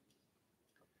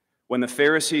 When the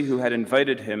Pharisee who had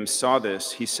invited him saw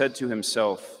this, he said to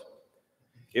himself,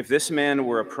 "If this man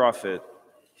were a prophet,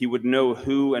 he would know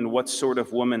who and what sort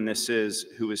of woman this is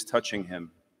who is touching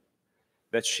him,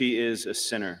 that she is a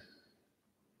sinner."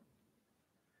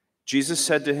 Jesus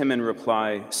said to him in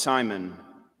reply, "Simon,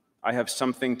 I have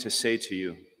something to say to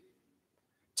you."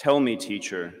 "Tell me,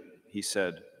 teacher," he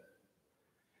said.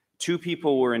 Two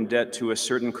people were in debt to a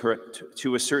certain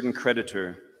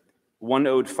creditor. One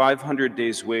owed 500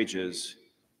 days' wages,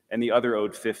 and the other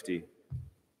owed 50.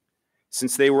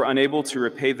 Since they were unable to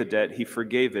repay the debt, he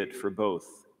forgave it for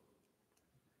both.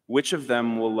 Which of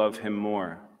them will love him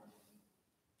more?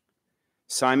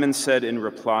 Simon said in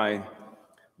reply,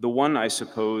 "The one, I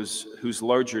suppose, whose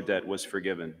larger debt was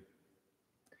forgiven."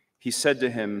 He said to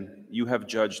him, "You have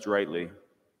judged rightly."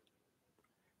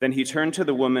 Then he turned to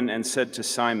the woman and said to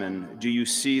Simon, "Do you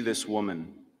see this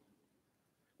woman?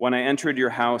 When I entered your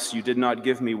house, you did not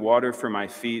give me water for my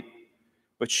feet,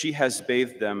 but she has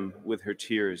bathed them with her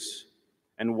tears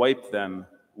and wiped them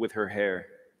with her hair.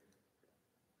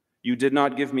 You did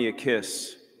not give me a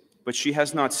kiss, but she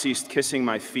has not ceased kissing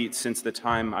my feet since the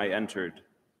time I entered.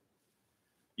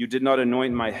 You did not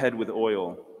anoint my head with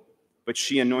oil, but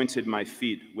she anointed my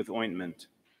feet with ointment.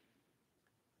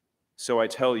 So I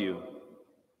tell you,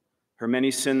 Her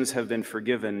many sins have been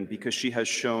forgiven because she has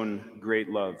shown great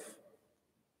love.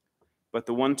 But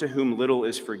the one to whom little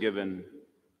is forgiven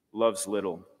loves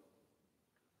little."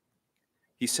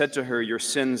 He said to her, "Your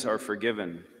sins are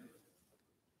forgiven."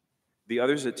 The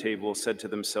others at table said to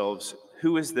themselves,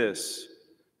 "Who is this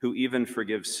who even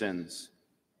forgives sins?"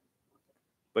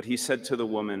 But he said to the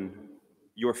woman,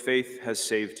 "Your faith has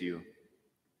saved you.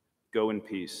 Go in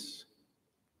peace."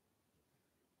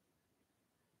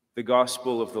 The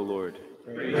Gospel of the Lord.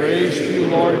 Praise to you,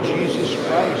 Lord Jesus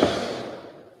Christ.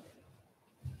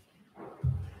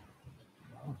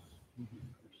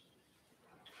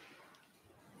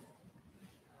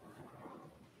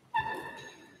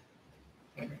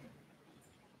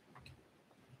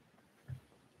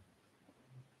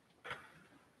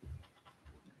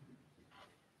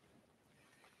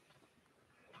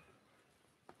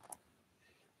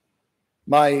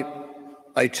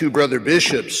 My two brother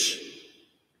bishops,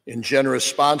 in generous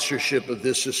sponsorship of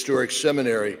this historic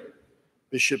seminary,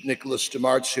 Bishop Nicholas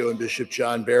DiMarzio and Bishop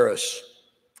John Barris,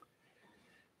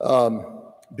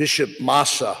 Bishop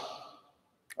Massa,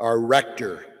 our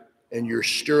rector, and your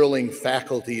sterling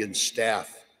faculty and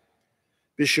staff,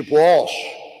 Bishop Walsh,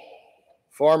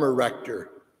 former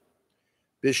rector,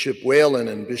 Bishop Whalen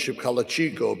and Bishop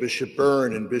Calachico, Bishop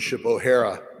Byrne and Bishop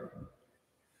O'Hara,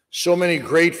 so many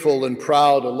grateful and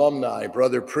proud alumni,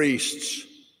 brother priests,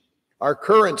 our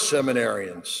current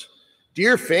seminarians,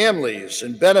 dear families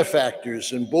and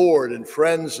benefactors and board and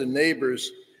friends and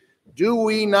neighbors, do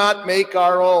we not make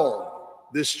our own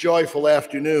this joyful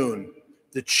afternoon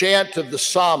the chant of the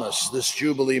psalmist, this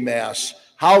Jubilee Mass?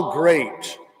 How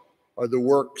great are the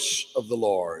works of the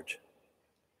Lord.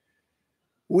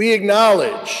 We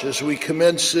acknowledge as we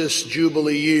commence this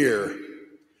Jubilee year,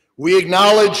 we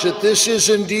acknowledge that this is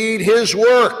indeed his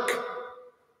work.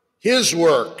 His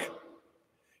work.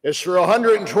 As for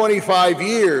 125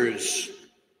 years,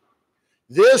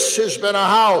 this has been a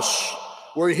house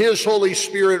where his Holy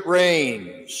Spirit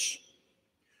reigns,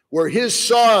 where his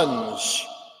sons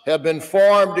have been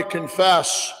formed to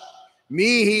confess,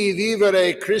 mihi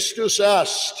vivere Christus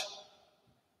est.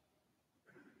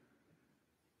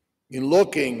 In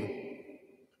looking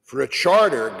for a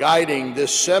charter guiding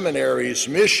this seminary's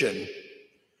mission,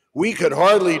 we could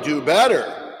hardly do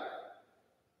better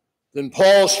than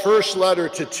Paul's first letter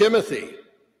to Timothy,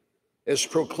 as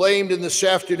proclaimed in this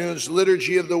afternoon's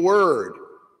Liturgy of the Word.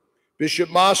 Bishop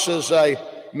Massa, as I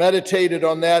meditated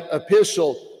on that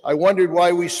epistle, I wondered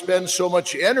why we spend so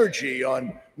much energy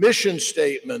on mission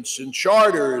statements and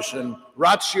charters and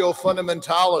ratio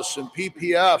fundamentalis and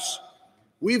PPFs.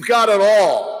 We've got it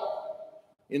all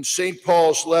in St.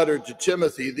 Paul's letter to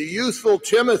Timothy. The youthful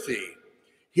Timothy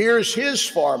hears his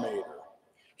formator,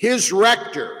 his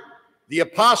rector, the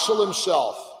apostle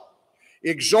himself,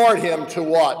 exhort him to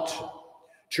what?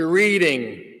 To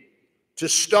reading, to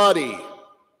study,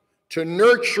 to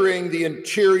nurturing the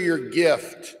interior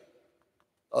gift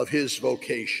of his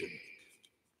vocation.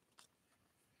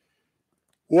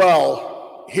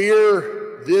 Well,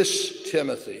 hear this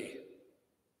Timothy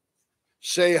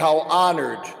say how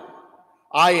honored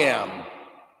I am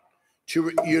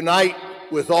to unite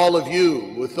with all of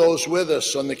you, with those with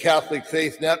us on the Catholic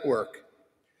Faith Network,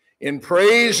 in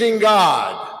praising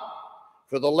God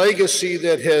for the legacy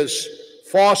that has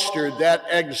fostered that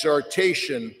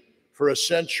exhortation for a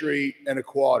century and a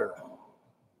quarter.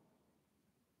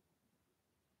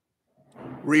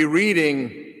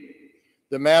 Rereading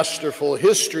the masterful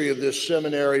history of this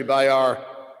seminary by our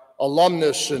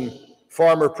alumnus and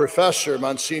former professor,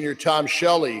 Monsignor Tom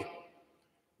Shelley,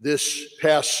 this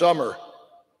past summer,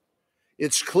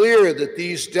 it's clear that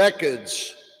these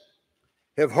decades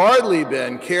have hardly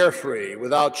been carefree,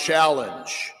 without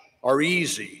challenge, or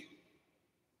easy.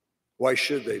 Why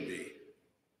should they be?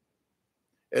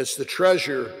 As the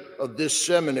treasure of this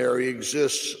seminary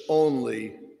exists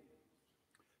only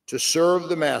to serve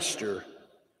the Master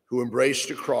who embraced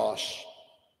a cross,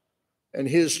 and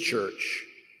his church,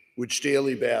 which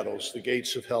daily battles the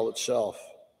gates of hell itself.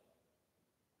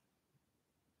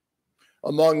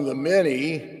 Among the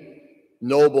many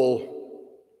noble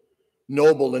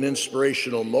and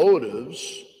inspirational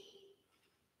motives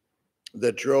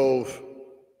that drove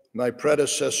my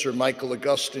predecessor, Michael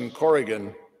Augustine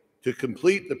Corrigan, to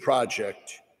complete the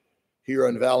project here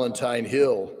on Valentine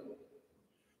Hill,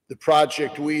 the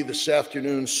project we this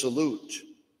afternoon salute,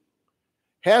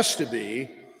 has to be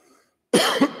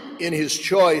in his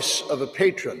choice of a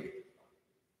patron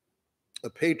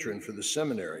for the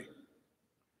seminary.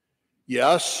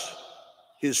 Yes,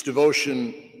 his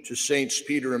devotion to Saints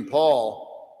Peter and Paul,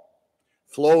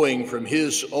 flowing from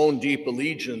his own deep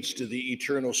allegiance to the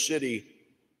eternal city,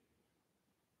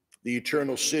 the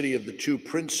eternal city of the two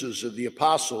princes of the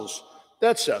apostles,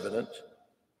 that's evident.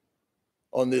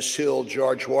 On this hill,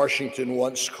 George Washington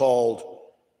once called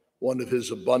one of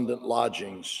his abundant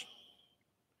lodgings.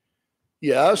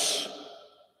 Yes,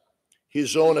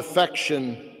 his own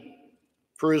affection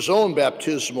for his own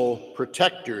baptismal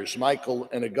protectors, Michael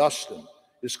and Augustine,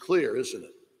 is clear, isn't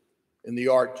it, in the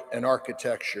art and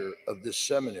architecture of this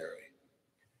seminary.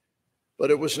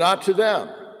 But it was not to them,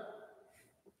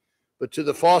 but to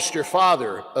the foster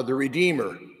father of the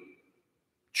Redeemer,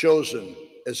 chosen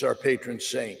as our patron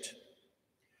saint.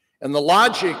 And the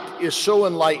logic is so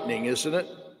enlightening, isn't it?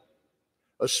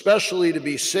 Especially to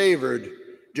be savored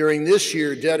during this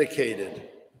year dedicated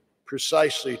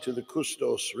precisely to the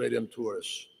Custos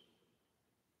Redemptoris.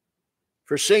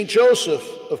 For St. Joseph,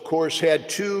 of course, had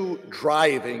two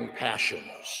driving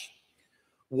passions.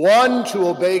 One, to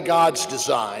obey God's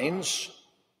designs,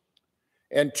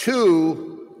 and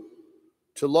two,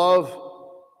 to love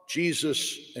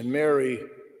Jesus and Mary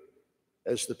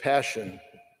as the passion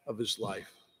of his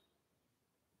life.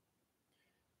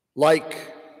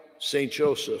 Like St.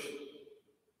 Joseph,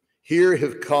 here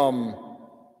have come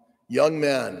young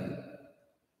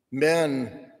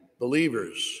men,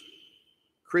 believers,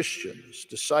 Christians,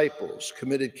 disciples,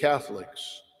 committed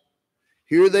Catholics.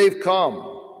 Here they've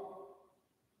come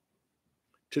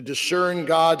to discern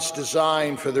God's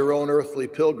design for their own earthly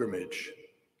pilgrimage,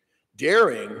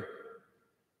 daring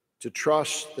to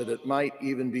trust that it might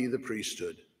even be the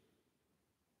priesthood.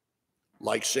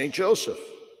 Like St. Joseph,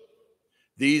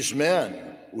 these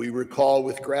men, we recall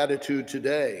with gratitude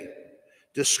today,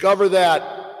 discover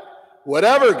that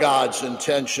whatever God's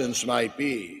intentions might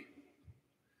be,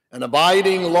 an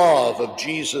abiding love of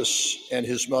Jesus and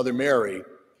his mother Mary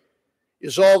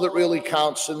is all that really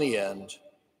counts in the end.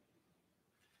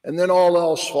 And then all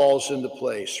else falls into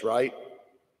place, right?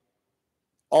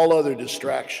 All other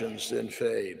distractions then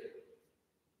fade.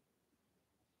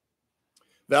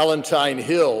 Valentine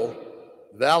Hill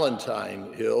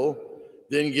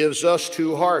then gives us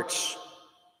two hearts: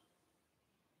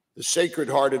 the Sacred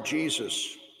Heart of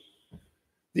Jesus,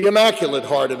 the Immaculate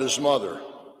Heart of his mother.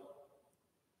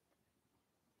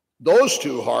 Those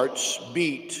two hearts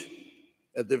beat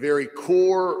at the very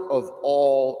core of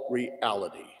all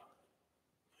reality.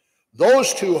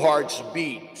 Those two hearts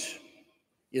beat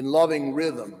in loving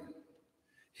rhythm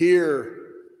here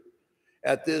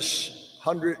at this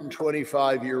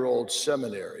 125-year-old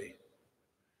seminary,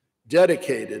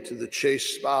 dedicated to the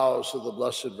chaste spouse of the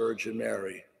Blessed Virgin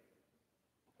Mary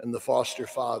and the foster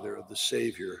father of the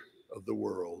Savior of the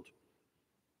world.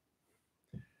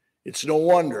 It's no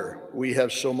wonder we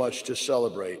have so much to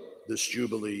celebrate this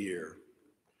Jubilee year.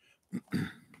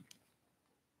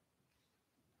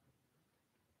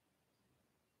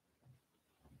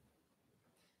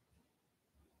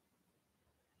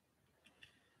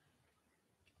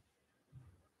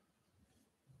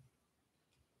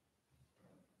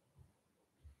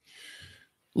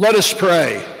 Let us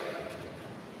pray.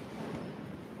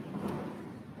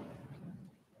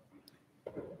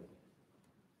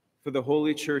 For the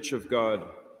Holy Church of God,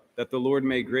 that the Lord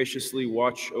may graciously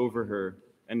watch over her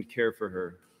and care for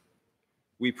her,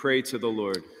 we pray to the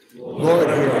Lord. Lord,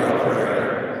 hear our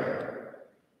prayer.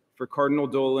 For Cardinal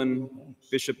Dolan,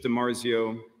 Bishop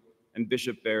DiMarzio, and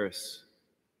Bishop Barris,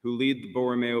 who lead the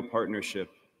Borromeo Partnership,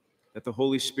 that the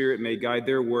Holy Spirit may guide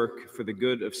their work for the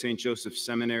good of St. Joseph's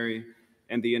Seminary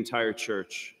and the entire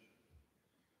Church,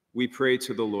 we pray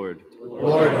to the Lord.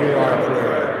 Lord, hear our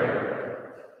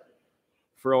prayer.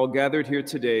 For all gathered here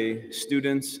today,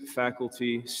 students,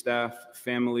 faculty, staff,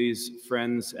 families,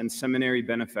 friends, and seminary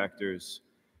benefactors,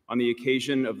 on the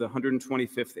occasion of the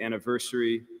 125th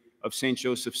anniversary of St.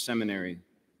 Joseph's Seminary,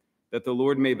 that the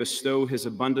Lord may bestow his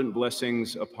abundant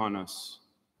blessings upon us,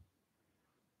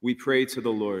 we pray to the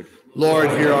Lord. Lord,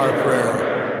 hear our prayer.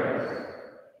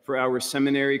 For our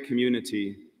seminary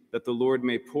community, that the Lord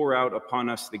may pour out upon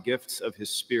us the gifts of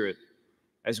his Spirit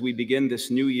as we begin this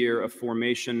new year of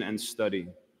formation and study,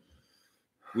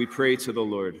 we pray to the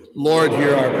Lord. Lord,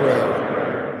 hear our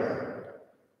prayer.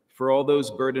 For all those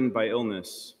burdened by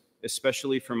illness,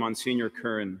 especially for Monsignor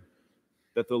Curran,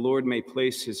 that the Lord may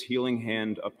place his healing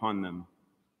hand upon them,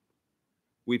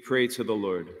 we pray to the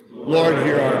Lord. Lord,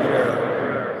 hear our prayer.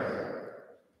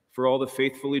 For all the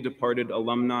faithfully departed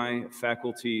alumni,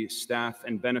 faculty, staff,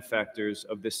 and benefactors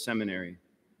of this seminary,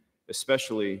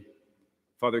 especially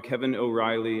Father Kevin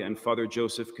O'Reilly and Father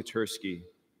Joseph Katersky,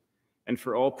 and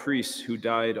for all priests who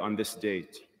died on this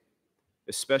date,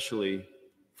 especially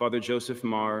Father Joseph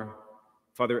Marr,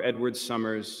 Father Edward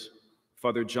Summers,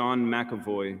 Father John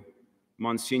McAvoy,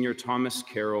 Monsignor Thomas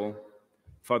Carroll,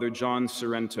 Father John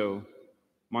Sorrento,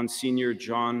 Monsignor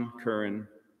John Curran,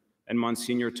 and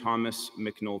Monsignor Thomas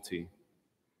McNulty.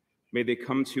 May they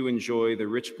come to enjoy the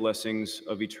rich blessings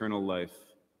of eternal life.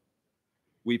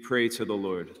 We pray to the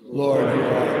Lord. Lord,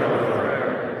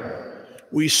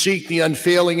 we seek the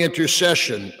unfailing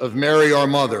intercession of Mary, our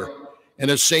mother, and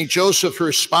of St. Joseph,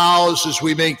 her spouse, as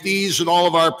we make these and all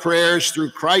of our prayers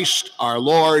through Christ our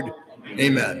Lord.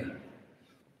 Amen.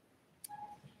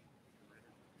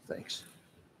 Thanks.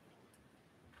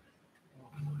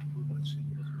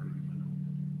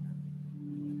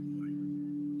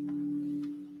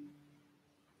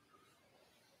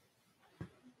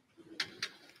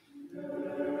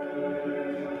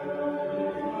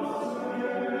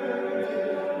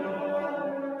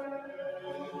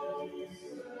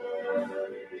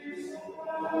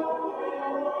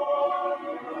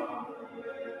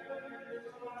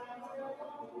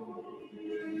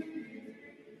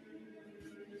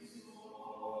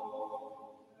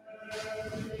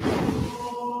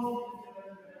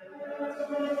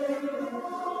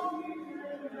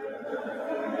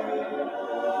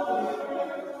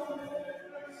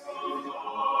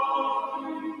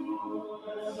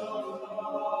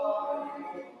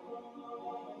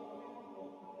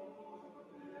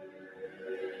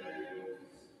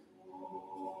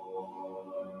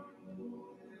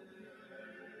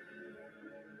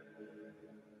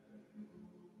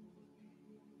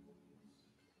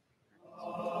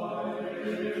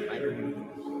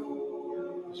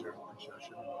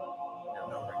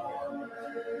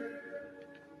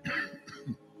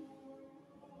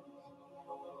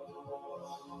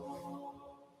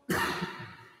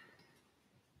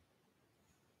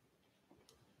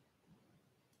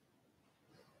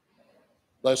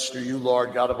 Blessed are you,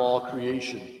 Lord, God of all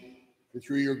creation. For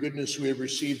through your goodness we have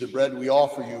received the bread we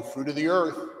offer you, fruit of the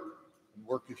earth, and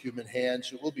work of human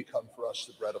hands. It will become for us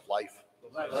the bread of life.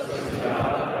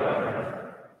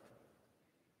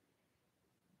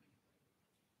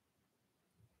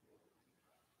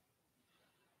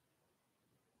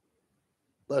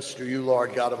 Blessed are you,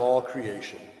 Lord, God of all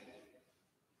creation.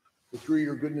 For through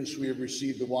your goodness we have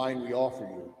received the wine we offer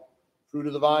you, fruit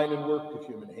of the vine and work of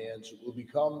human hands. It will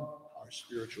become our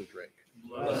spiritual drink.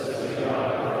 Blessed be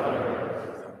God.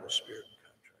 With humble spirit and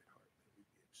contrite heart, may we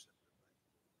be accepted.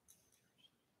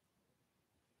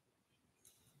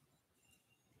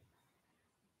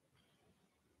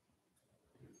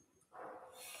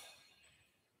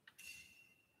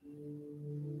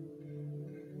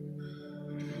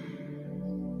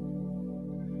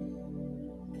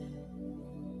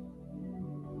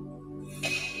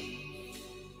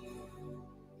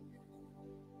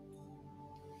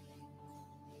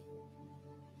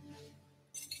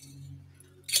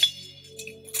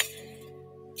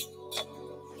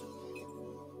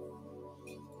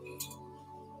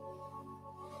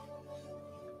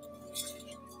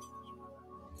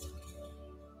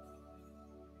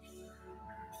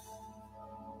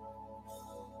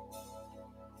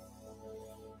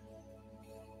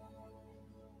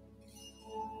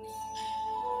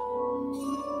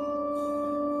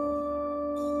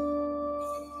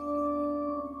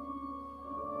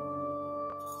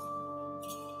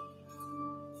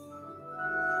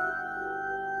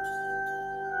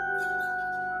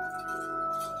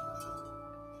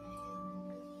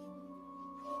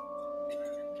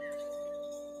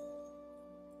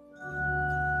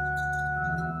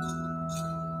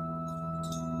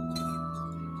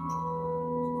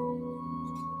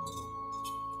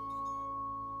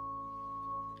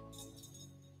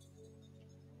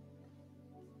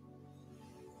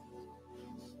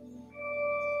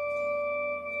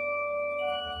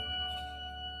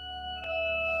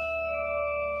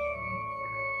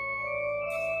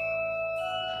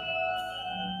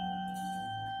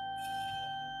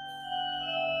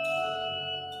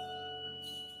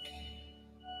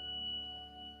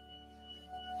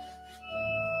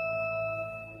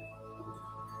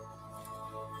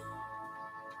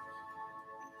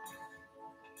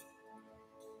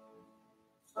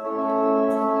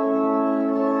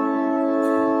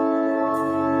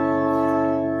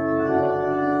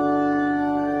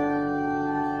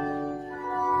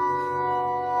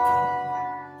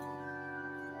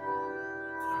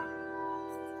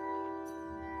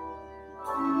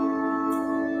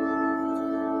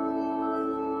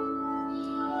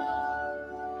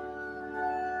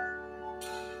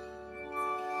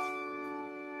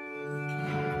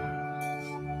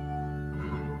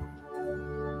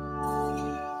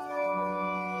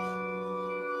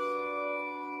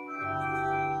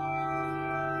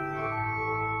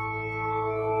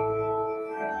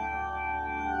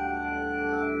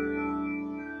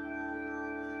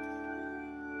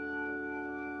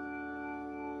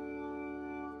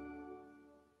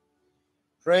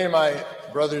 Pray, my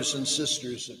brothers and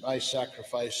sisters, that my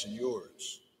sacrifice and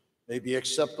yours may be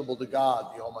acceptable to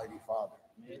God, the Almighty Father.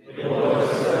 May the Lord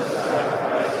accept the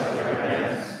sacrifice in your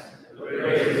hands, the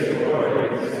praise and glory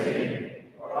of his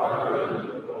name, for our good and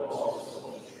the good of all the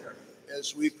Holy Church.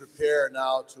 As we prepare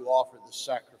now to offer the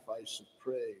sacrifice of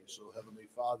praise, O Heavenly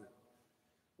Father,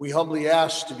 we humbly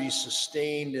ask to be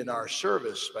sustained in our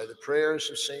service by the prayers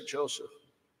of St. Joseph,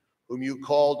 whom you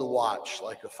called to watch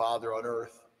like a father on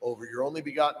earth over your only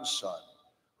begotten Son,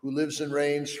 who lives and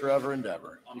reigns forever and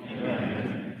ever.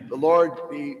 Amen. The Lord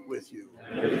be with you.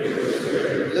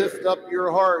 Lift up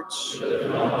your hearts.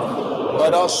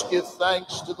 Let us give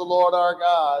thanks to the Lord our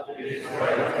God.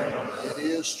 It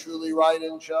is truly right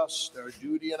and just, our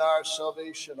duty and our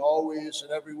salvation, always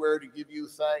and everywhere to give you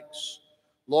thanks.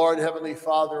 Lord, Heavenly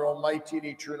Father, Almighty and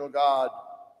eternal God,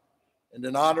 and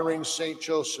in honoring St.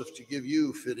 Joseph, to give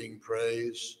you fitting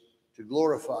praise, to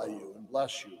glorify you and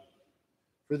bless you.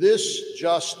 For this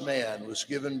just man was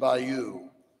given by you,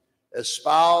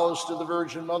 espoused to the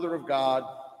Virgin Mother of God,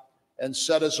 and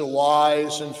set as a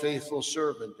wise and faithful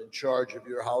servant in charge of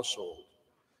your household,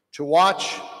 to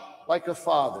watch like a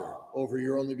father over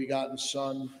your only begotten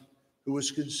Son, who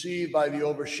was conceived by the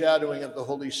overshadowing of the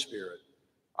Holy Spirit,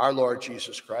 our Lord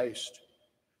Jesus Christ.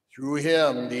 Through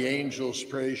him, the angels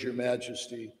praise your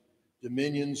majesty,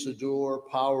 dominions adore,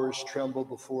 powers tremble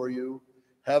before you.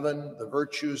 Heaven, the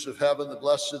virtues of heaven, the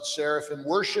blessed seraphim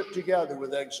worship together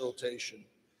with exultation.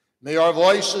 May our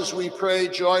voices, we pray,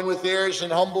 join with theirs in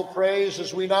humble praise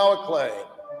as we now acclaim.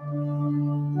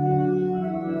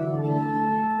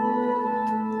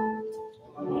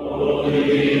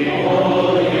 Holy,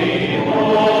 holy,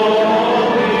 holy,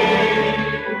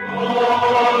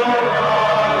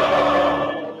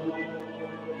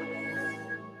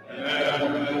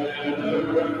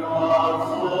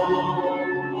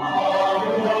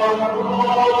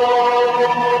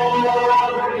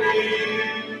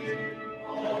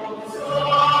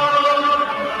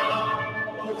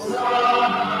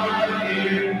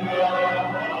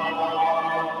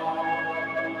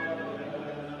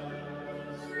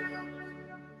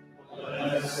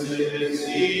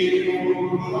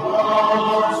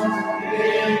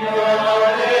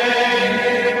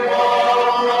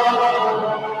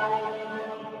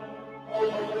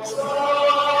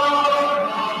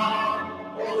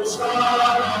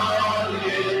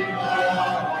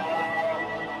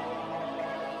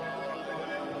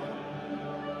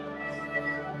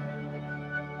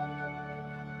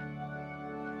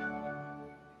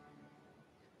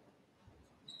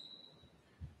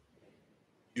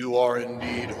 You are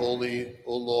indeed holy,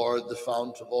 O Lord, the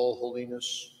fount of all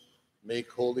holiness.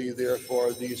 Make holy,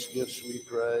 therefore, these gifts, we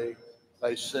pray,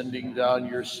 by sending down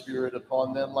your Spirit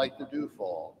upon them like the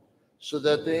dewfall, so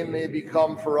that they may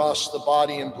become for us the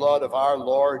body and blood of our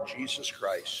Lord Jesus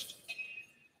Christ.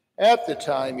 At the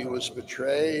time he was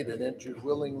betrayed and entered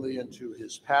willingly into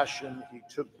his passion, he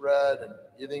took bread and,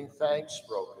 giving thanks,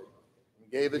 broke it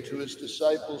and gave it to his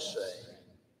disciples, saying,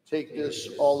 "Take this,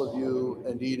 all of you,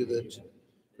 and eat of it,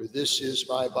 for this is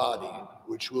my body,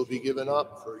 which will be given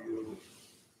up for you."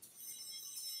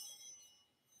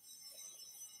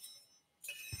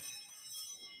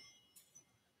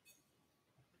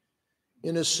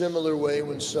 In a similar way,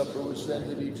 when supper was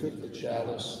ended, he took the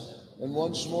chalice, and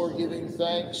once more giving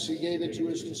thanks, he gave it to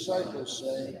his disciples,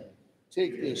 saying,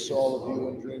 "Take this, all of you,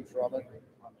 and drink from it.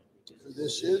 For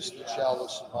this is the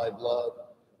chalice of my blood,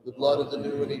 the blood of the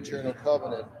new and eternal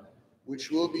covenant, which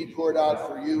will be poured out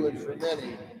for you and for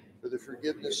many for the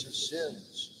forgiveness of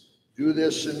sins. Do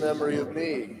this in memory of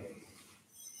me."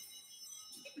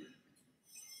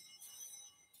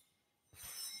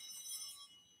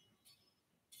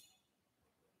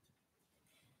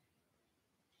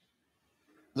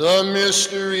 The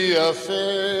mystery of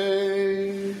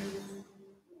faith.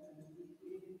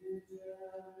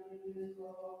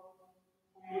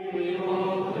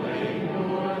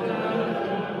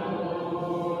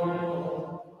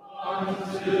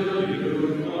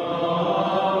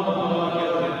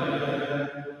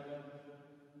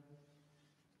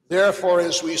 Therefore,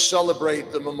 as we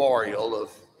celebrate the memorial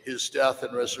of his death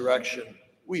and resurrection,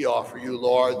 we offer you,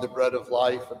 Lord, the bread of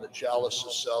life and the chalice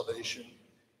of salvation,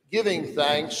 giving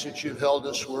thanks that you've held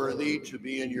us worthy to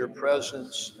be in your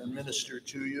presence and minister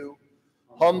to you.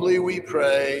 Humbly we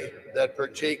pray that,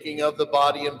 partaking of the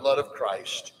body and blood of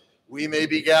Christ, we may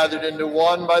be gathered into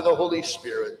one by the Holy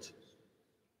Spirit.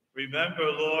 Remember,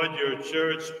 Lord, your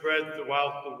church spread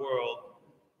throughout the world.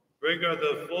 Bring her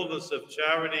the fullness of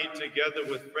charity, together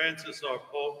with Francis, our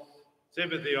Pope,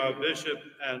 Timothy, our Bishop,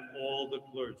 and all the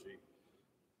clergy.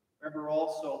 Remember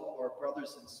also our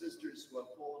brothers and sisters who have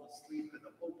fallen asleep in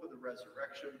the hope of the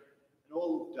resurrection, and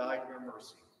all who died in your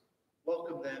mercy.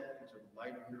 Welcome them into the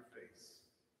light of your face.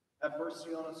 Have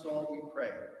mercy on us all, we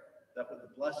pray, that with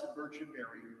the Blessed Virgin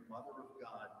Mary, Mother of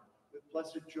God, with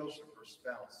blessed Joseph, her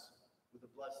spouse, with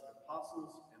the blessed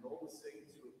apostles and all the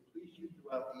saints who have pleased you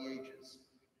throughout the ages,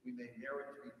 we may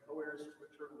merit to be co-heirs to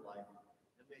eternal life,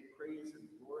 and may praise and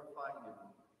glorify you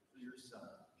through your Son,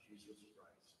 Jesus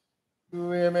Christ.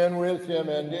 Through him and with him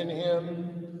and in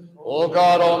him, O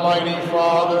God, Almighty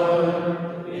Father,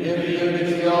 in the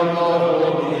unity of the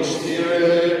Holy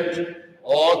Spirit,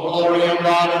 all glory and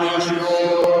honor is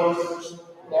yours,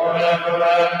 forever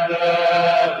and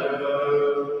ever.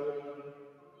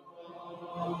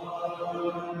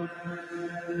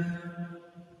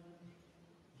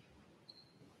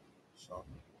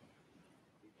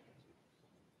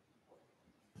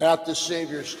 At the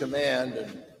Savior's command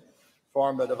and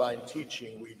form of divine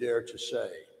teaching, we dare to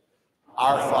say,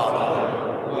 Our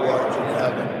Father, who art in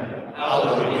heaven,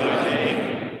 hallowed be thy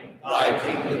name. Thy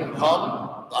kingdom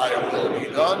come, thy will be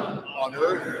done, on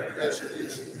earth as it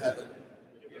is in heaven.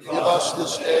 Give us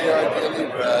this day our daily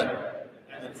bread,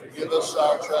 and forgive us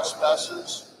our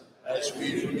trespasses, as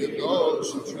we forgive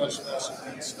those who trespass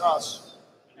against us.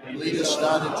 And lead us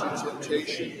not into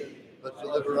temptation, but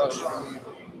deliver us from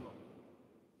evil.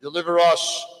 Deliver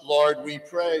us, Lord, we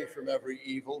pray, from every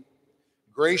evil.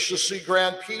 Graciously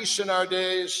grant peace in our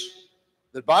days,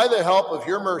 that by the help of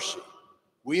your mercy,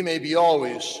 we may be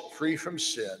always free from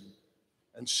sin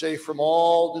and safe from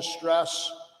all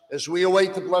distress, as we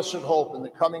await the blessed hope and the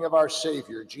coming of our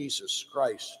Savior, Jesus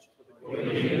Christ.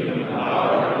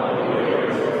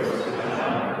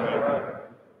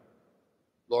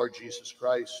 Lord Jesus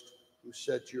Christ, who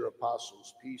said to your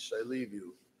apostles, Peace I leave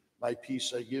you, my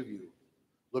peace I give you.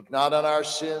 Look not on our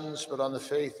sins, but on the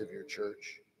faith of your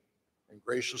church, and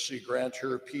graciously grant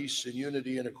her peace and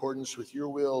unity in accordance with your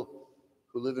will,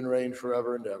 who live and reign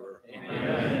forever and ever.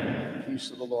 Amen. The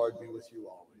peace of the Lord be with you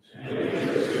always.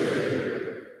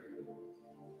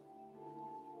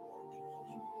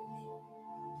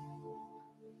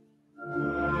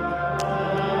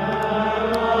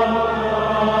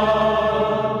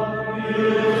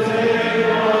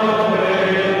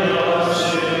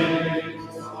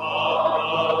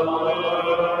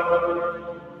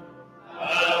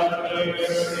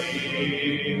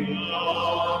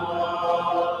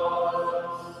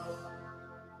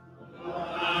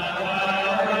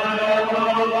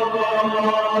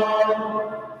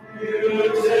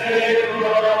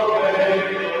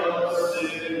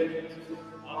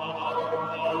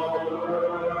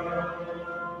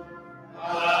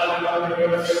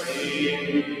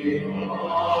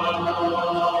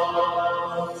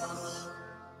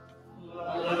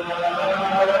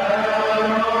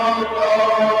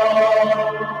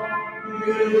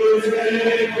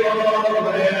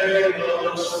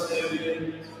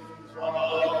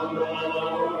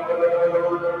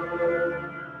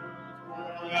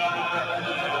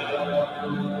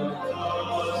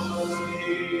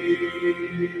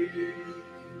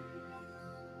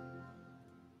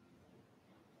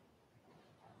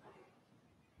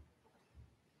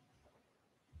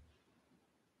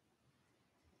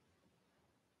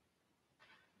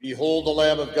 Behold the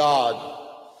Lamb of God.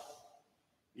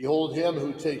 Behold him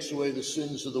who takes away the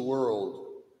sins of the world.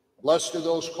 Blessed are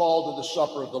those called to the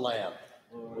supper of the Lamb.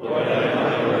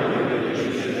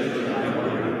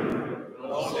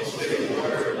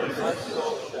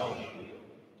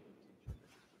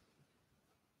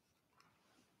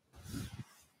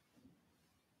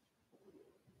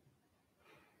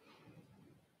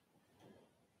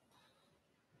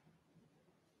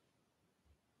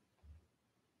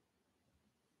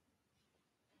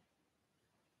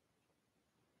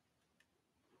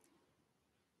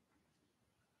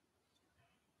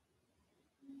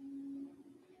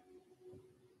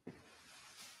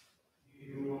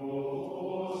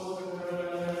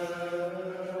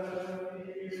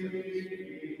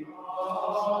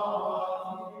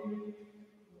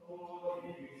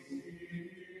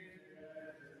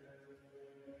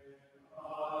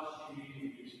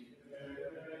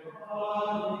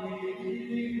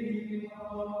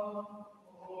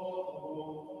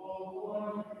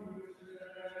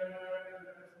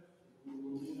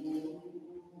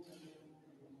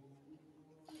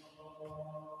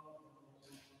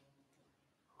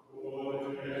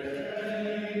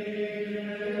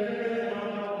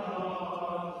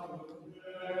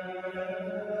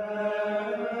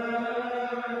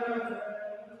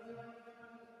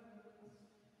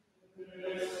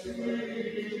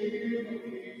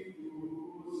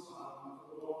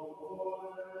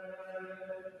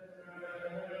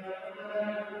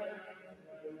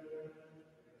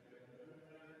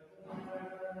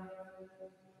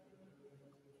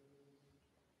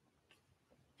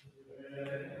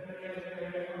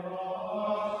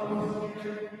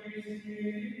 Jesus,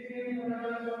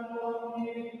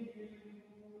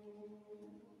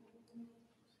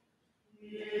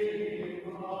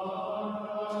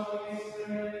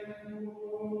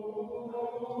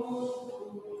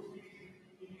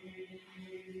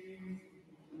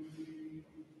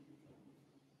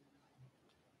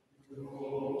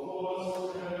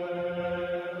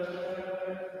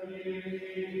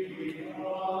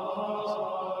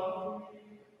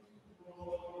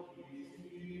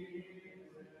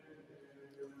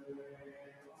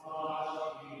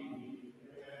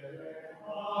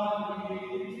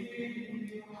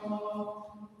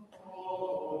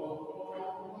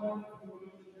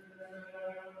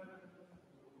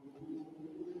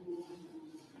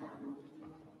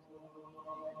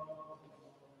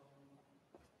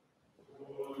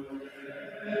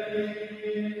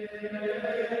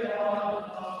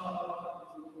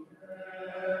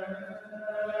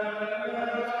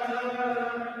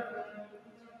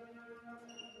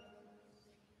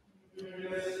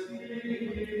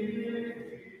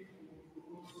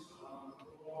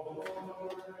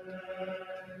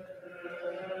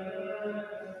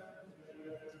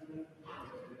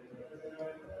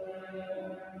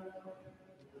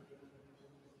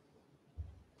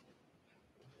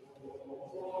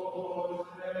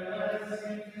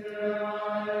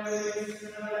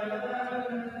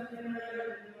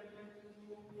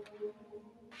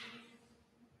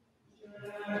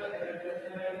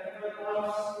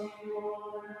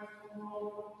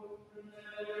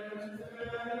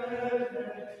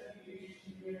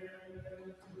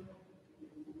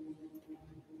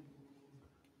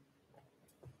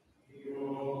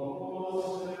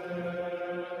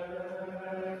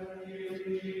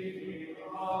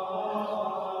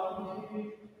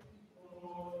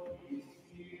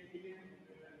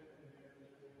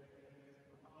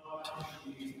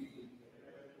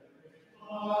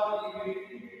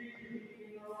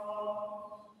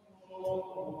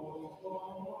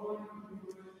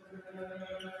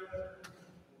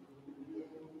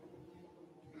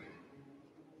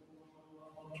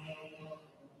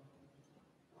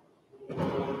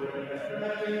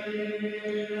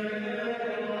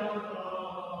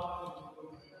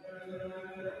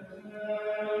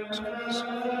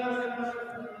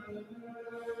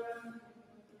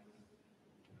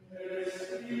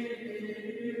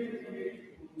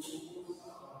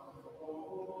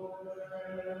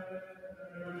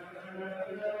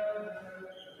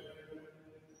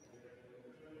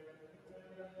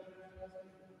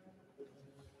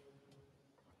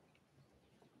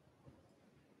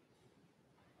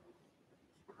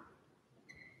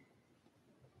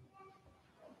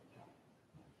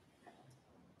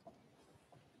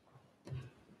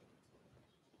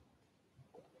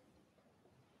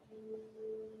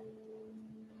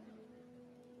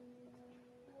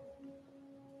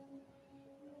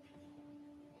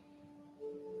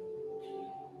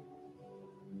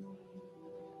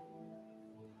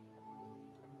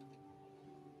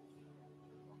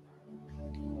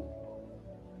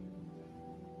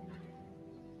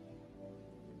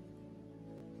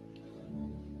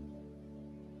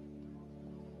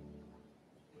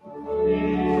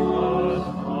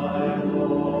 my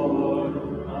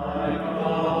Lord, my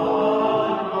God.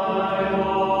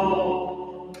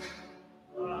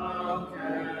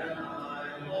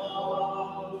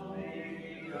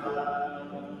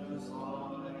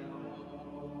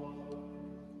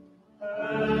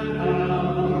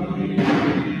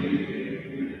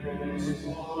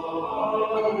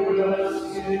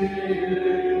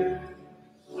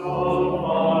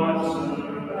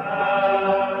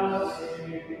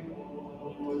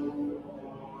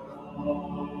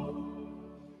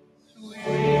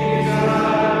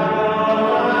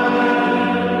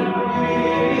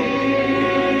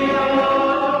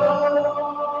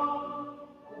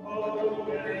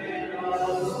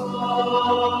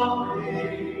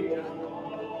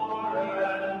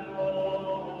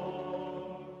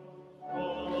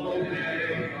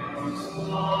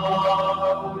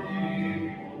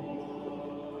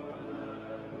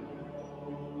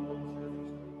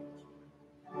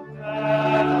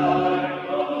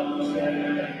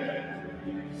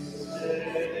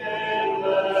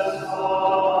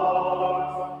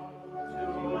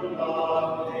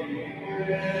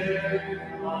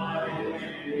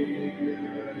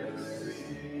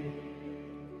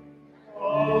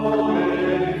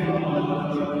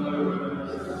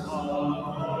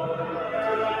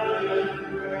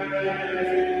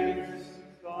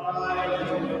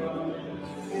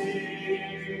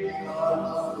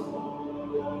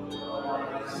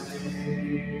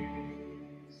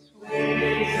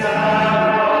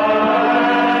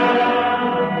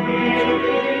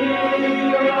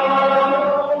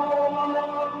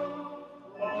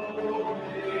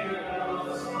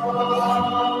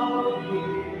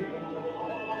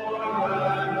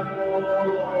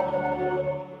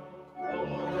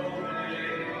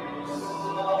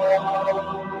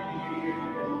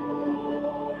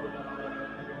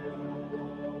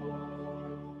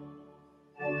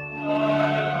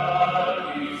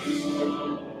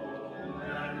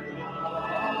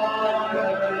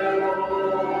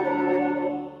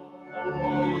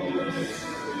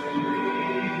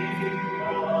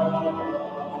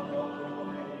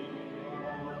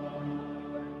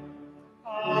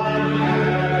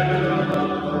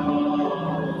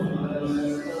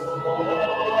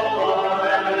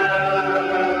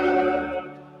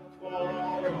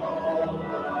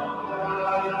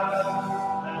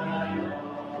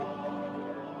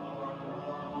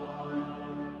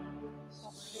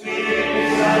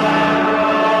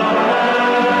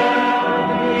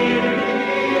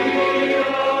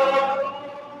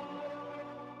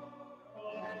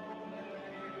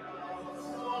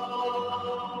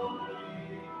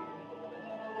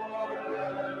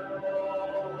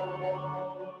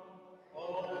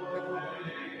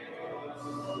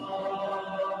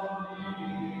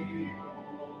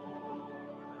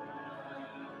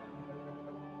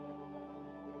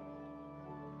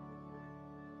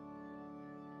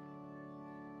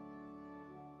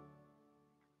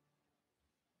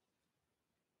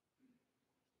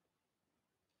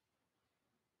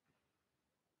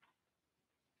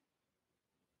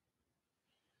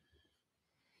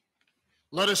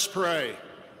 Let us pray.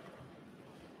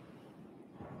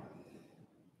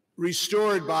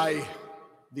 Restored by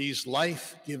these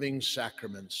life-giving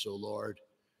sacraments, O Lord,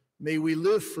 may we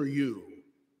live for you,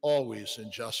 always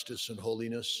in justice and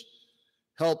holiness,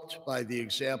 helped by the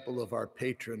example of our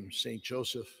patron, St.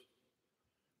 Joseph,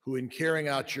 who in carrying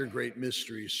out your great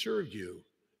mysteries served you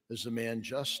as a man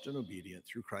just and obedient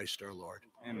through Christ our Lord.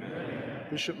 Amen.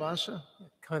 Bishop Massa?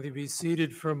 Kindly be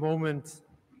seated for a moment.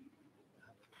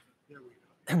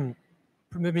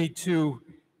 Permit me to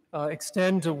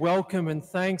extend a welcome and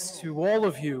thanks to all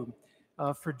of you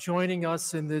for joining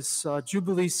us in this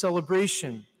Jubilee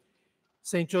celebration.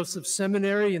 St. Joseph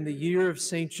Seminary, in the year of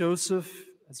St. Joseph,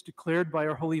 as declared by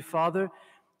our Holy Father,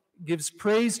 gives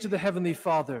praise to the Heavenly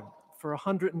Father for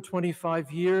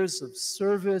 125 years of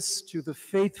service to the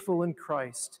faithful in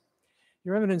Christ.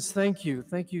 Your Eminence, thank you.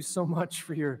 Thank you so much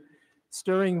for your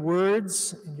stirring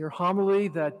words and your homily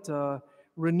that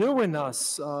renew in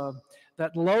us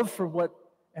that love for what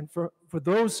and for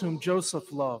those whom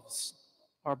Joseph loves,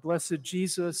 our blessed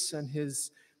Jesus and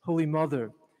his Holy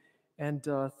Mother. And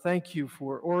thank you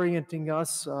for orienting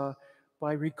us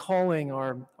by recalling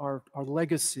our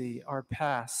legacy, our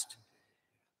past.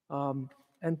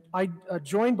 And I,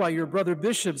 joined by your brother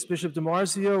bishops, Bishop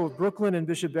DiMarzio of Brooklyn and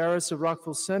Bishop Barris of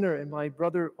Rockville Center, and my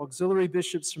brother auxiliary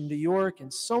bishops from New York,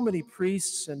 and so many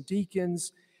priests and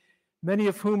deacons, many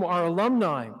of whom are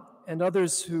alumni, and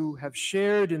others who have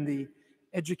shared in the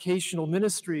educational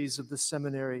ministries of the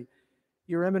seminary.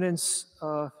 Your Eminence,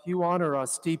 you honor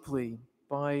us deeply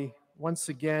by, once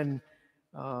again,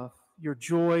 your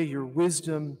joy, your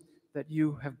wisdom that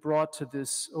you have brought to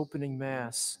this opening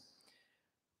Mass.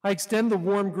 I extend the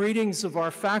warm greetings of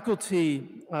our faculty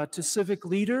to civic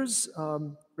leaders,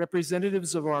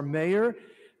 representatives of our mayor,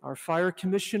 our fire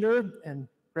commissioner, and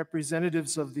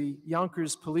representatives of the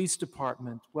Yonkers Police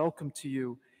Department. Welcome to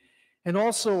you. And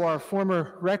also our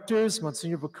former rectors,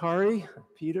 Monsignor Bakari,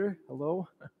 Peter, hello,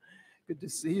 good to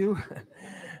see you.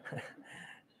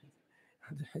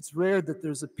 It's rare that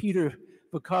there's a Peter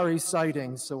Bakari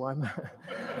sighting, so I'm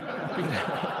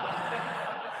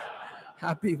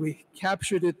happy we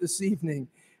captured it this evening.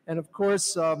 And of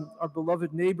course, our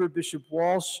beloved neighbor, Bishop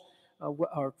Walsh,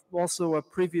 also a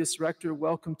previous rector,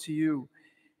 welcome to you.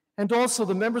 And also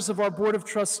the members of our Board of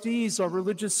Trustees, our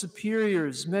religious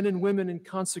superiors, men and women in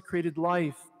consecrated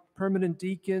life, permanent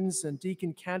deacons and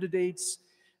deacon candidates,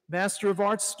 Master of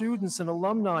Arts students and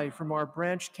alumni from our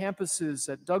branch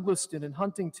campuses at Douglaston and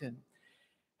Huntington,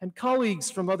 and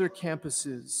colleagues from other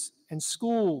campuses and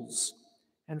schools,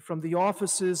 and from the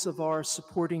offices of our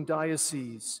supporting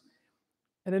dioceses.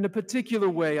 And in a particular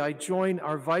way, I join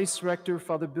our Vice Rector,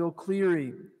 Father Bill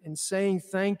Cleary, in saying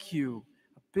thank you,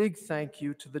 a big thank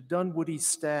you to the Dunwoody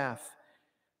staff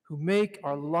who make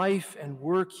our life and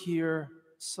work here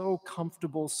so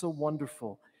comfortable, so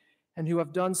wonderful, and who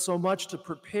have done so much to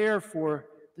prepare for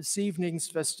this evening's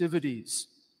festivities.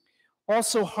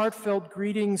 Also, heartfelt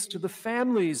greetings to the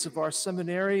families of our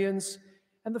seminarians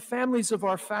and the families of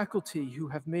our faculty who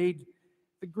have made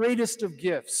the greatest of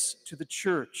gifts to the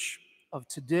Church of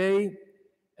today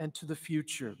and to the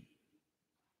future.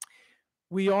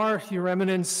 We are, Your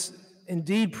Eminence,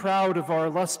 indeed proud of our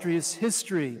illustrious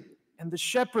history and the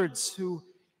shepherds who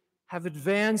have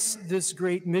advanced this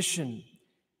great mission.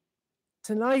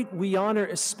 Tonight, we honor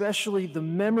especially the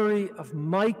memory of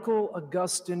Michael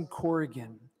Augustine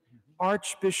Corrigan,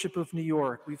 Archbishop of New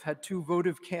York. We've had 2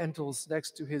 votive candles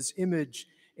next to his image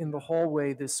in the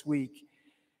hallway this week.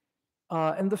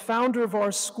 And the founder of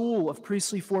our School of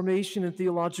Priestly Formation and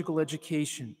Theological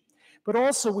Education. But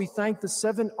also we thank the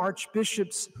 7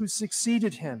 archbishops who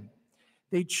succeeded him.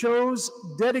 They chose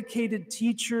dedicated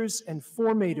teachers and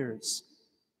formators,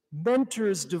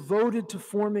 mentors devoted to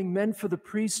forming men for the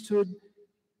priesthood,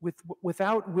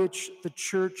 without which the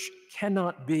Church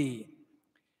cannot be.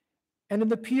 And in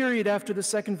the period after the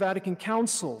Second Vatican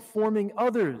Council, forming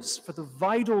others for the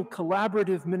vital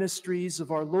collaborative ministries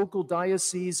of our local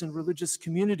dioceses and religious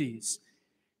communities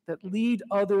that lead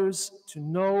others to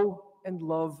know and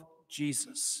love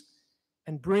Jesus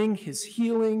and bring his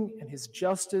healing and his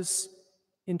justice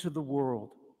into the world.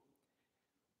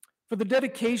 For the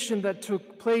dedication that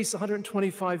took place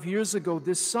 125 years ago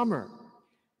this summer,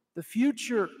 the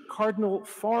future Cardinal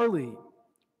Farley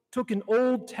took an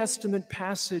Old Testament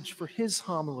passage for his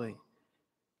homily.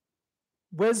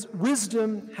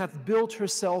 Wisdom hath built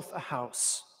herself a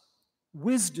house.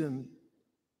 Wisdom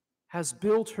has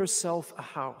built herself a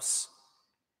house.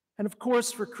 And of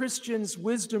course, for Christians,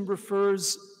 wisdom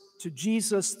refers to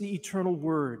Jesus, the eternal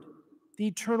Word, the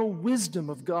eternal wisdom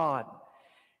of God.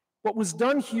 What was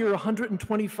done here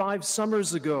 125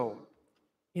 summers ago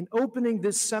in opening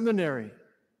this seminary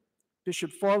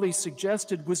Bishop Farley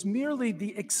suggested, was merely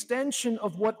the extension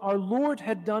of what our Lord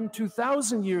had done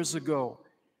 2,000 years ago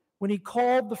when he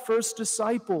called the first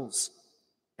disciples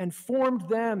and formed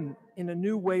them in a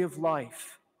new way of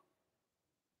life.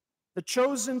 The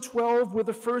chosen 12 were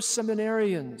the first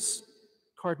seminarians,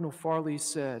 Cardinal Farley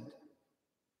said.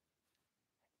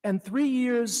 And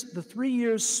the 3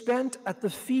 years spent at the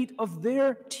feet of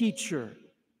their teacher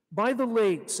by the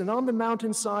lakes and on the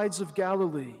mountainsides of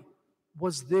Galilee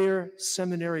was their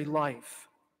seminary life.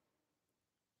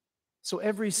 So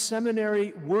every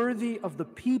seminary worthy of the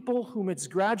people whom its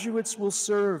graduates will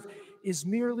serve is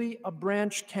merely a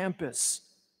branch campus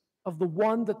of the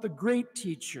one that the great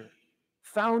teacher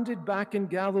founded back in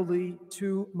Galilee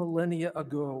 2 millennia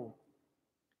ago.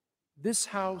 This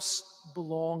house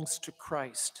belongs to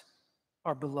Christ,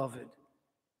 our beloved.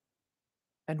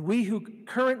 And we who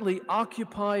currently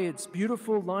occupy its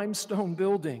beautiful limestone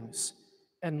buildings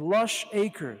and lush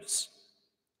acres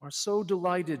are so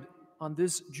delighted on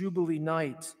this Jubilee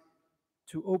night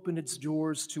to open its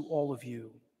doors to all of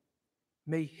you.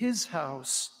 May his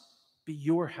house be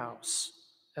your house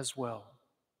as well.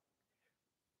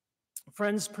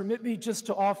 Friends, permit me just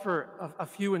to offer a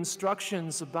few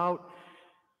instructions about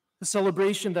the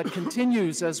celebration that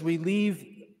continues as we leave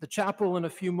the chapel in a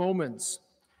few moments.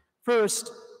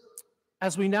 First,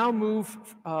 as we now move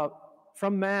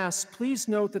from Mass, please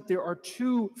note that there are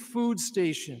 2 food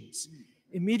stations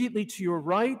immediately to your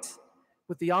right,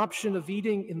 with the option of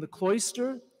eating in the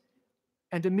cloister,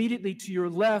 and immediately to your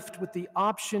left with the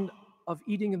option of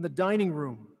eating in the dining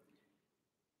room.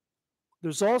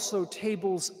 There's also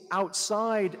tables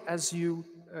outside as you,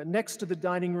 next to the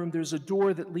dining room, there's a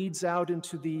door that leads out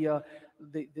into the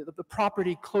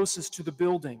property closest to the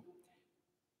building.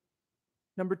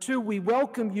 Number 2, we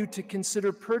welcome you to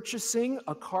consider purchasing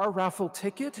a car raffle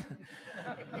ticket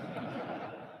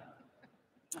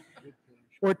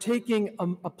or taking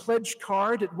a pledge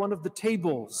card at one of the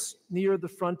tables near the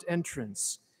front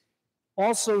entrance.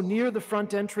 Also near the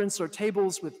front entrance are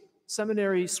tables with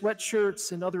seminary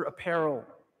sweatshirts and other apparel.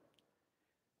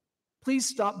 Please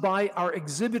stop by our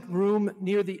exhibit room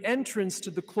near the entrance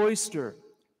to the cloister,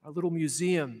 our little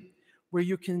museum, where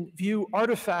you can view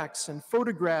artifacts and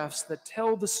photographs that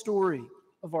tell the story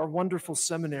of our wonderful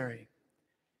seminary.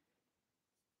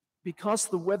 Because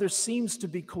the weather seems to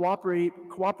be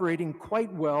cooperating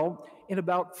quite well, in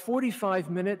about 45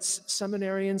 minutes,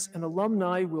 seminarians and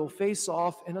alumni will face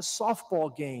off in a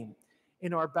softball game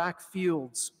in our back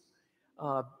fields.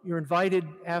 You're invited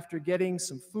after getting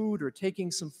some food or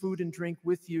taking some food and drink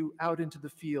with you out into the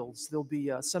fields. There'll be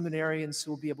seminarians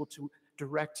who will be able to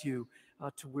direct you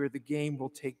to where the game will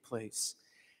take place.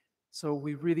 So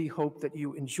we really hope that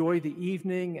you enjoy the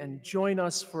evening and join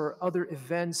us for other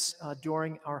events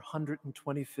during our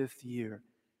 125th year.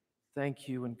 Thank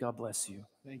you and God bless you.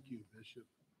 Thank you, Bishop.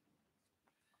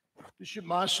 Bishop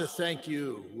Masha, thank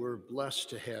you. We're blessed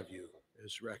to have you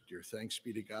as rector. Thanks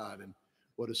be to God, and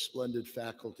what a splendid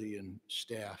faculty and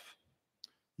staff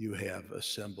you have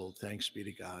assembled. Thanks be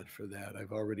to God for that.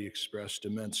 I've already expressed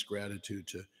immense gratitude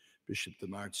to Bishop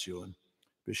DiMarzio and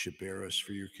Bishop Barros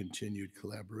for your continued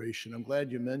collaboration. I'm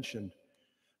glad you mentioned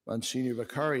Monsignor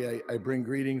Vicari. I bring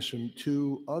greetings from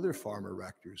 2 other former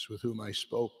rectors with whom I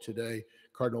spoke today,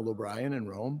 Cardinal O'Brien in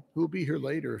Rome, who will be here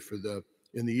later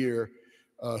in the year,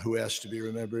 who asked to be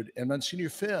remembered, and Monsignor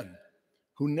Finn,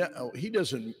 who he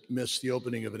doesn't miss the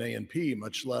opening of an A&P,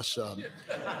 much less,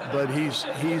 but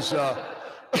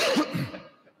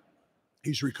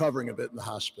he's recovering a bit in the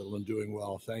hospital and doing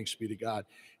well, thanks be to God.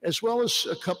 As well as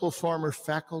a couple former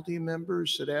faculty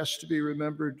members that asked to be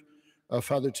remembered,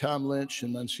 Father Tom Lynch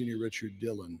and Monsignor Richard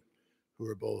Dillon, who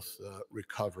are both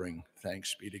recovering,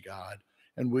 thanks be to God.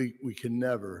 And we can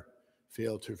never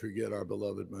fail to forget our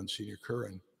beloved Monsignor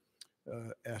Curran,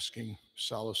 asking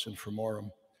solace infirmorum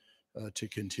to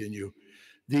continue.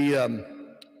 The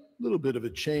little bit of a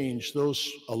change,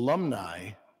 those alumni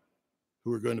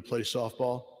who are going to play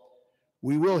softball,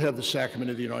 we will have the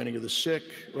sacrament of the anointing of the sick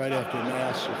right after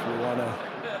Mass if you want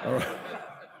to. All right.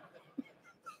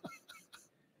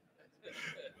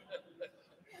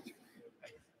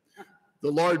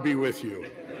 The Lord be with you.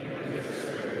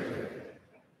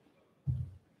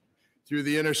 Through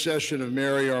the intercession of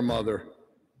Mary, our mother,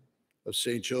 of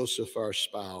St. Joseph, our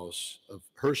spouse, of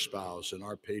her spouse and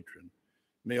our patron,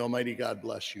 may Almighty God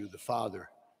bless you, the Father,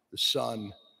 the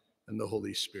Son, and the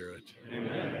Holy Spirit.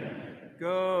 Amen.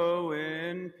 Go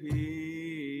in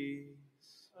peace.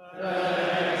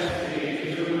 Thanks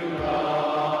be to God.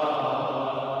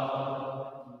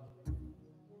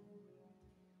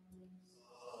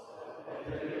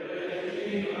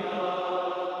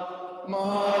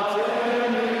 Mater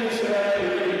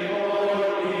misericordiae,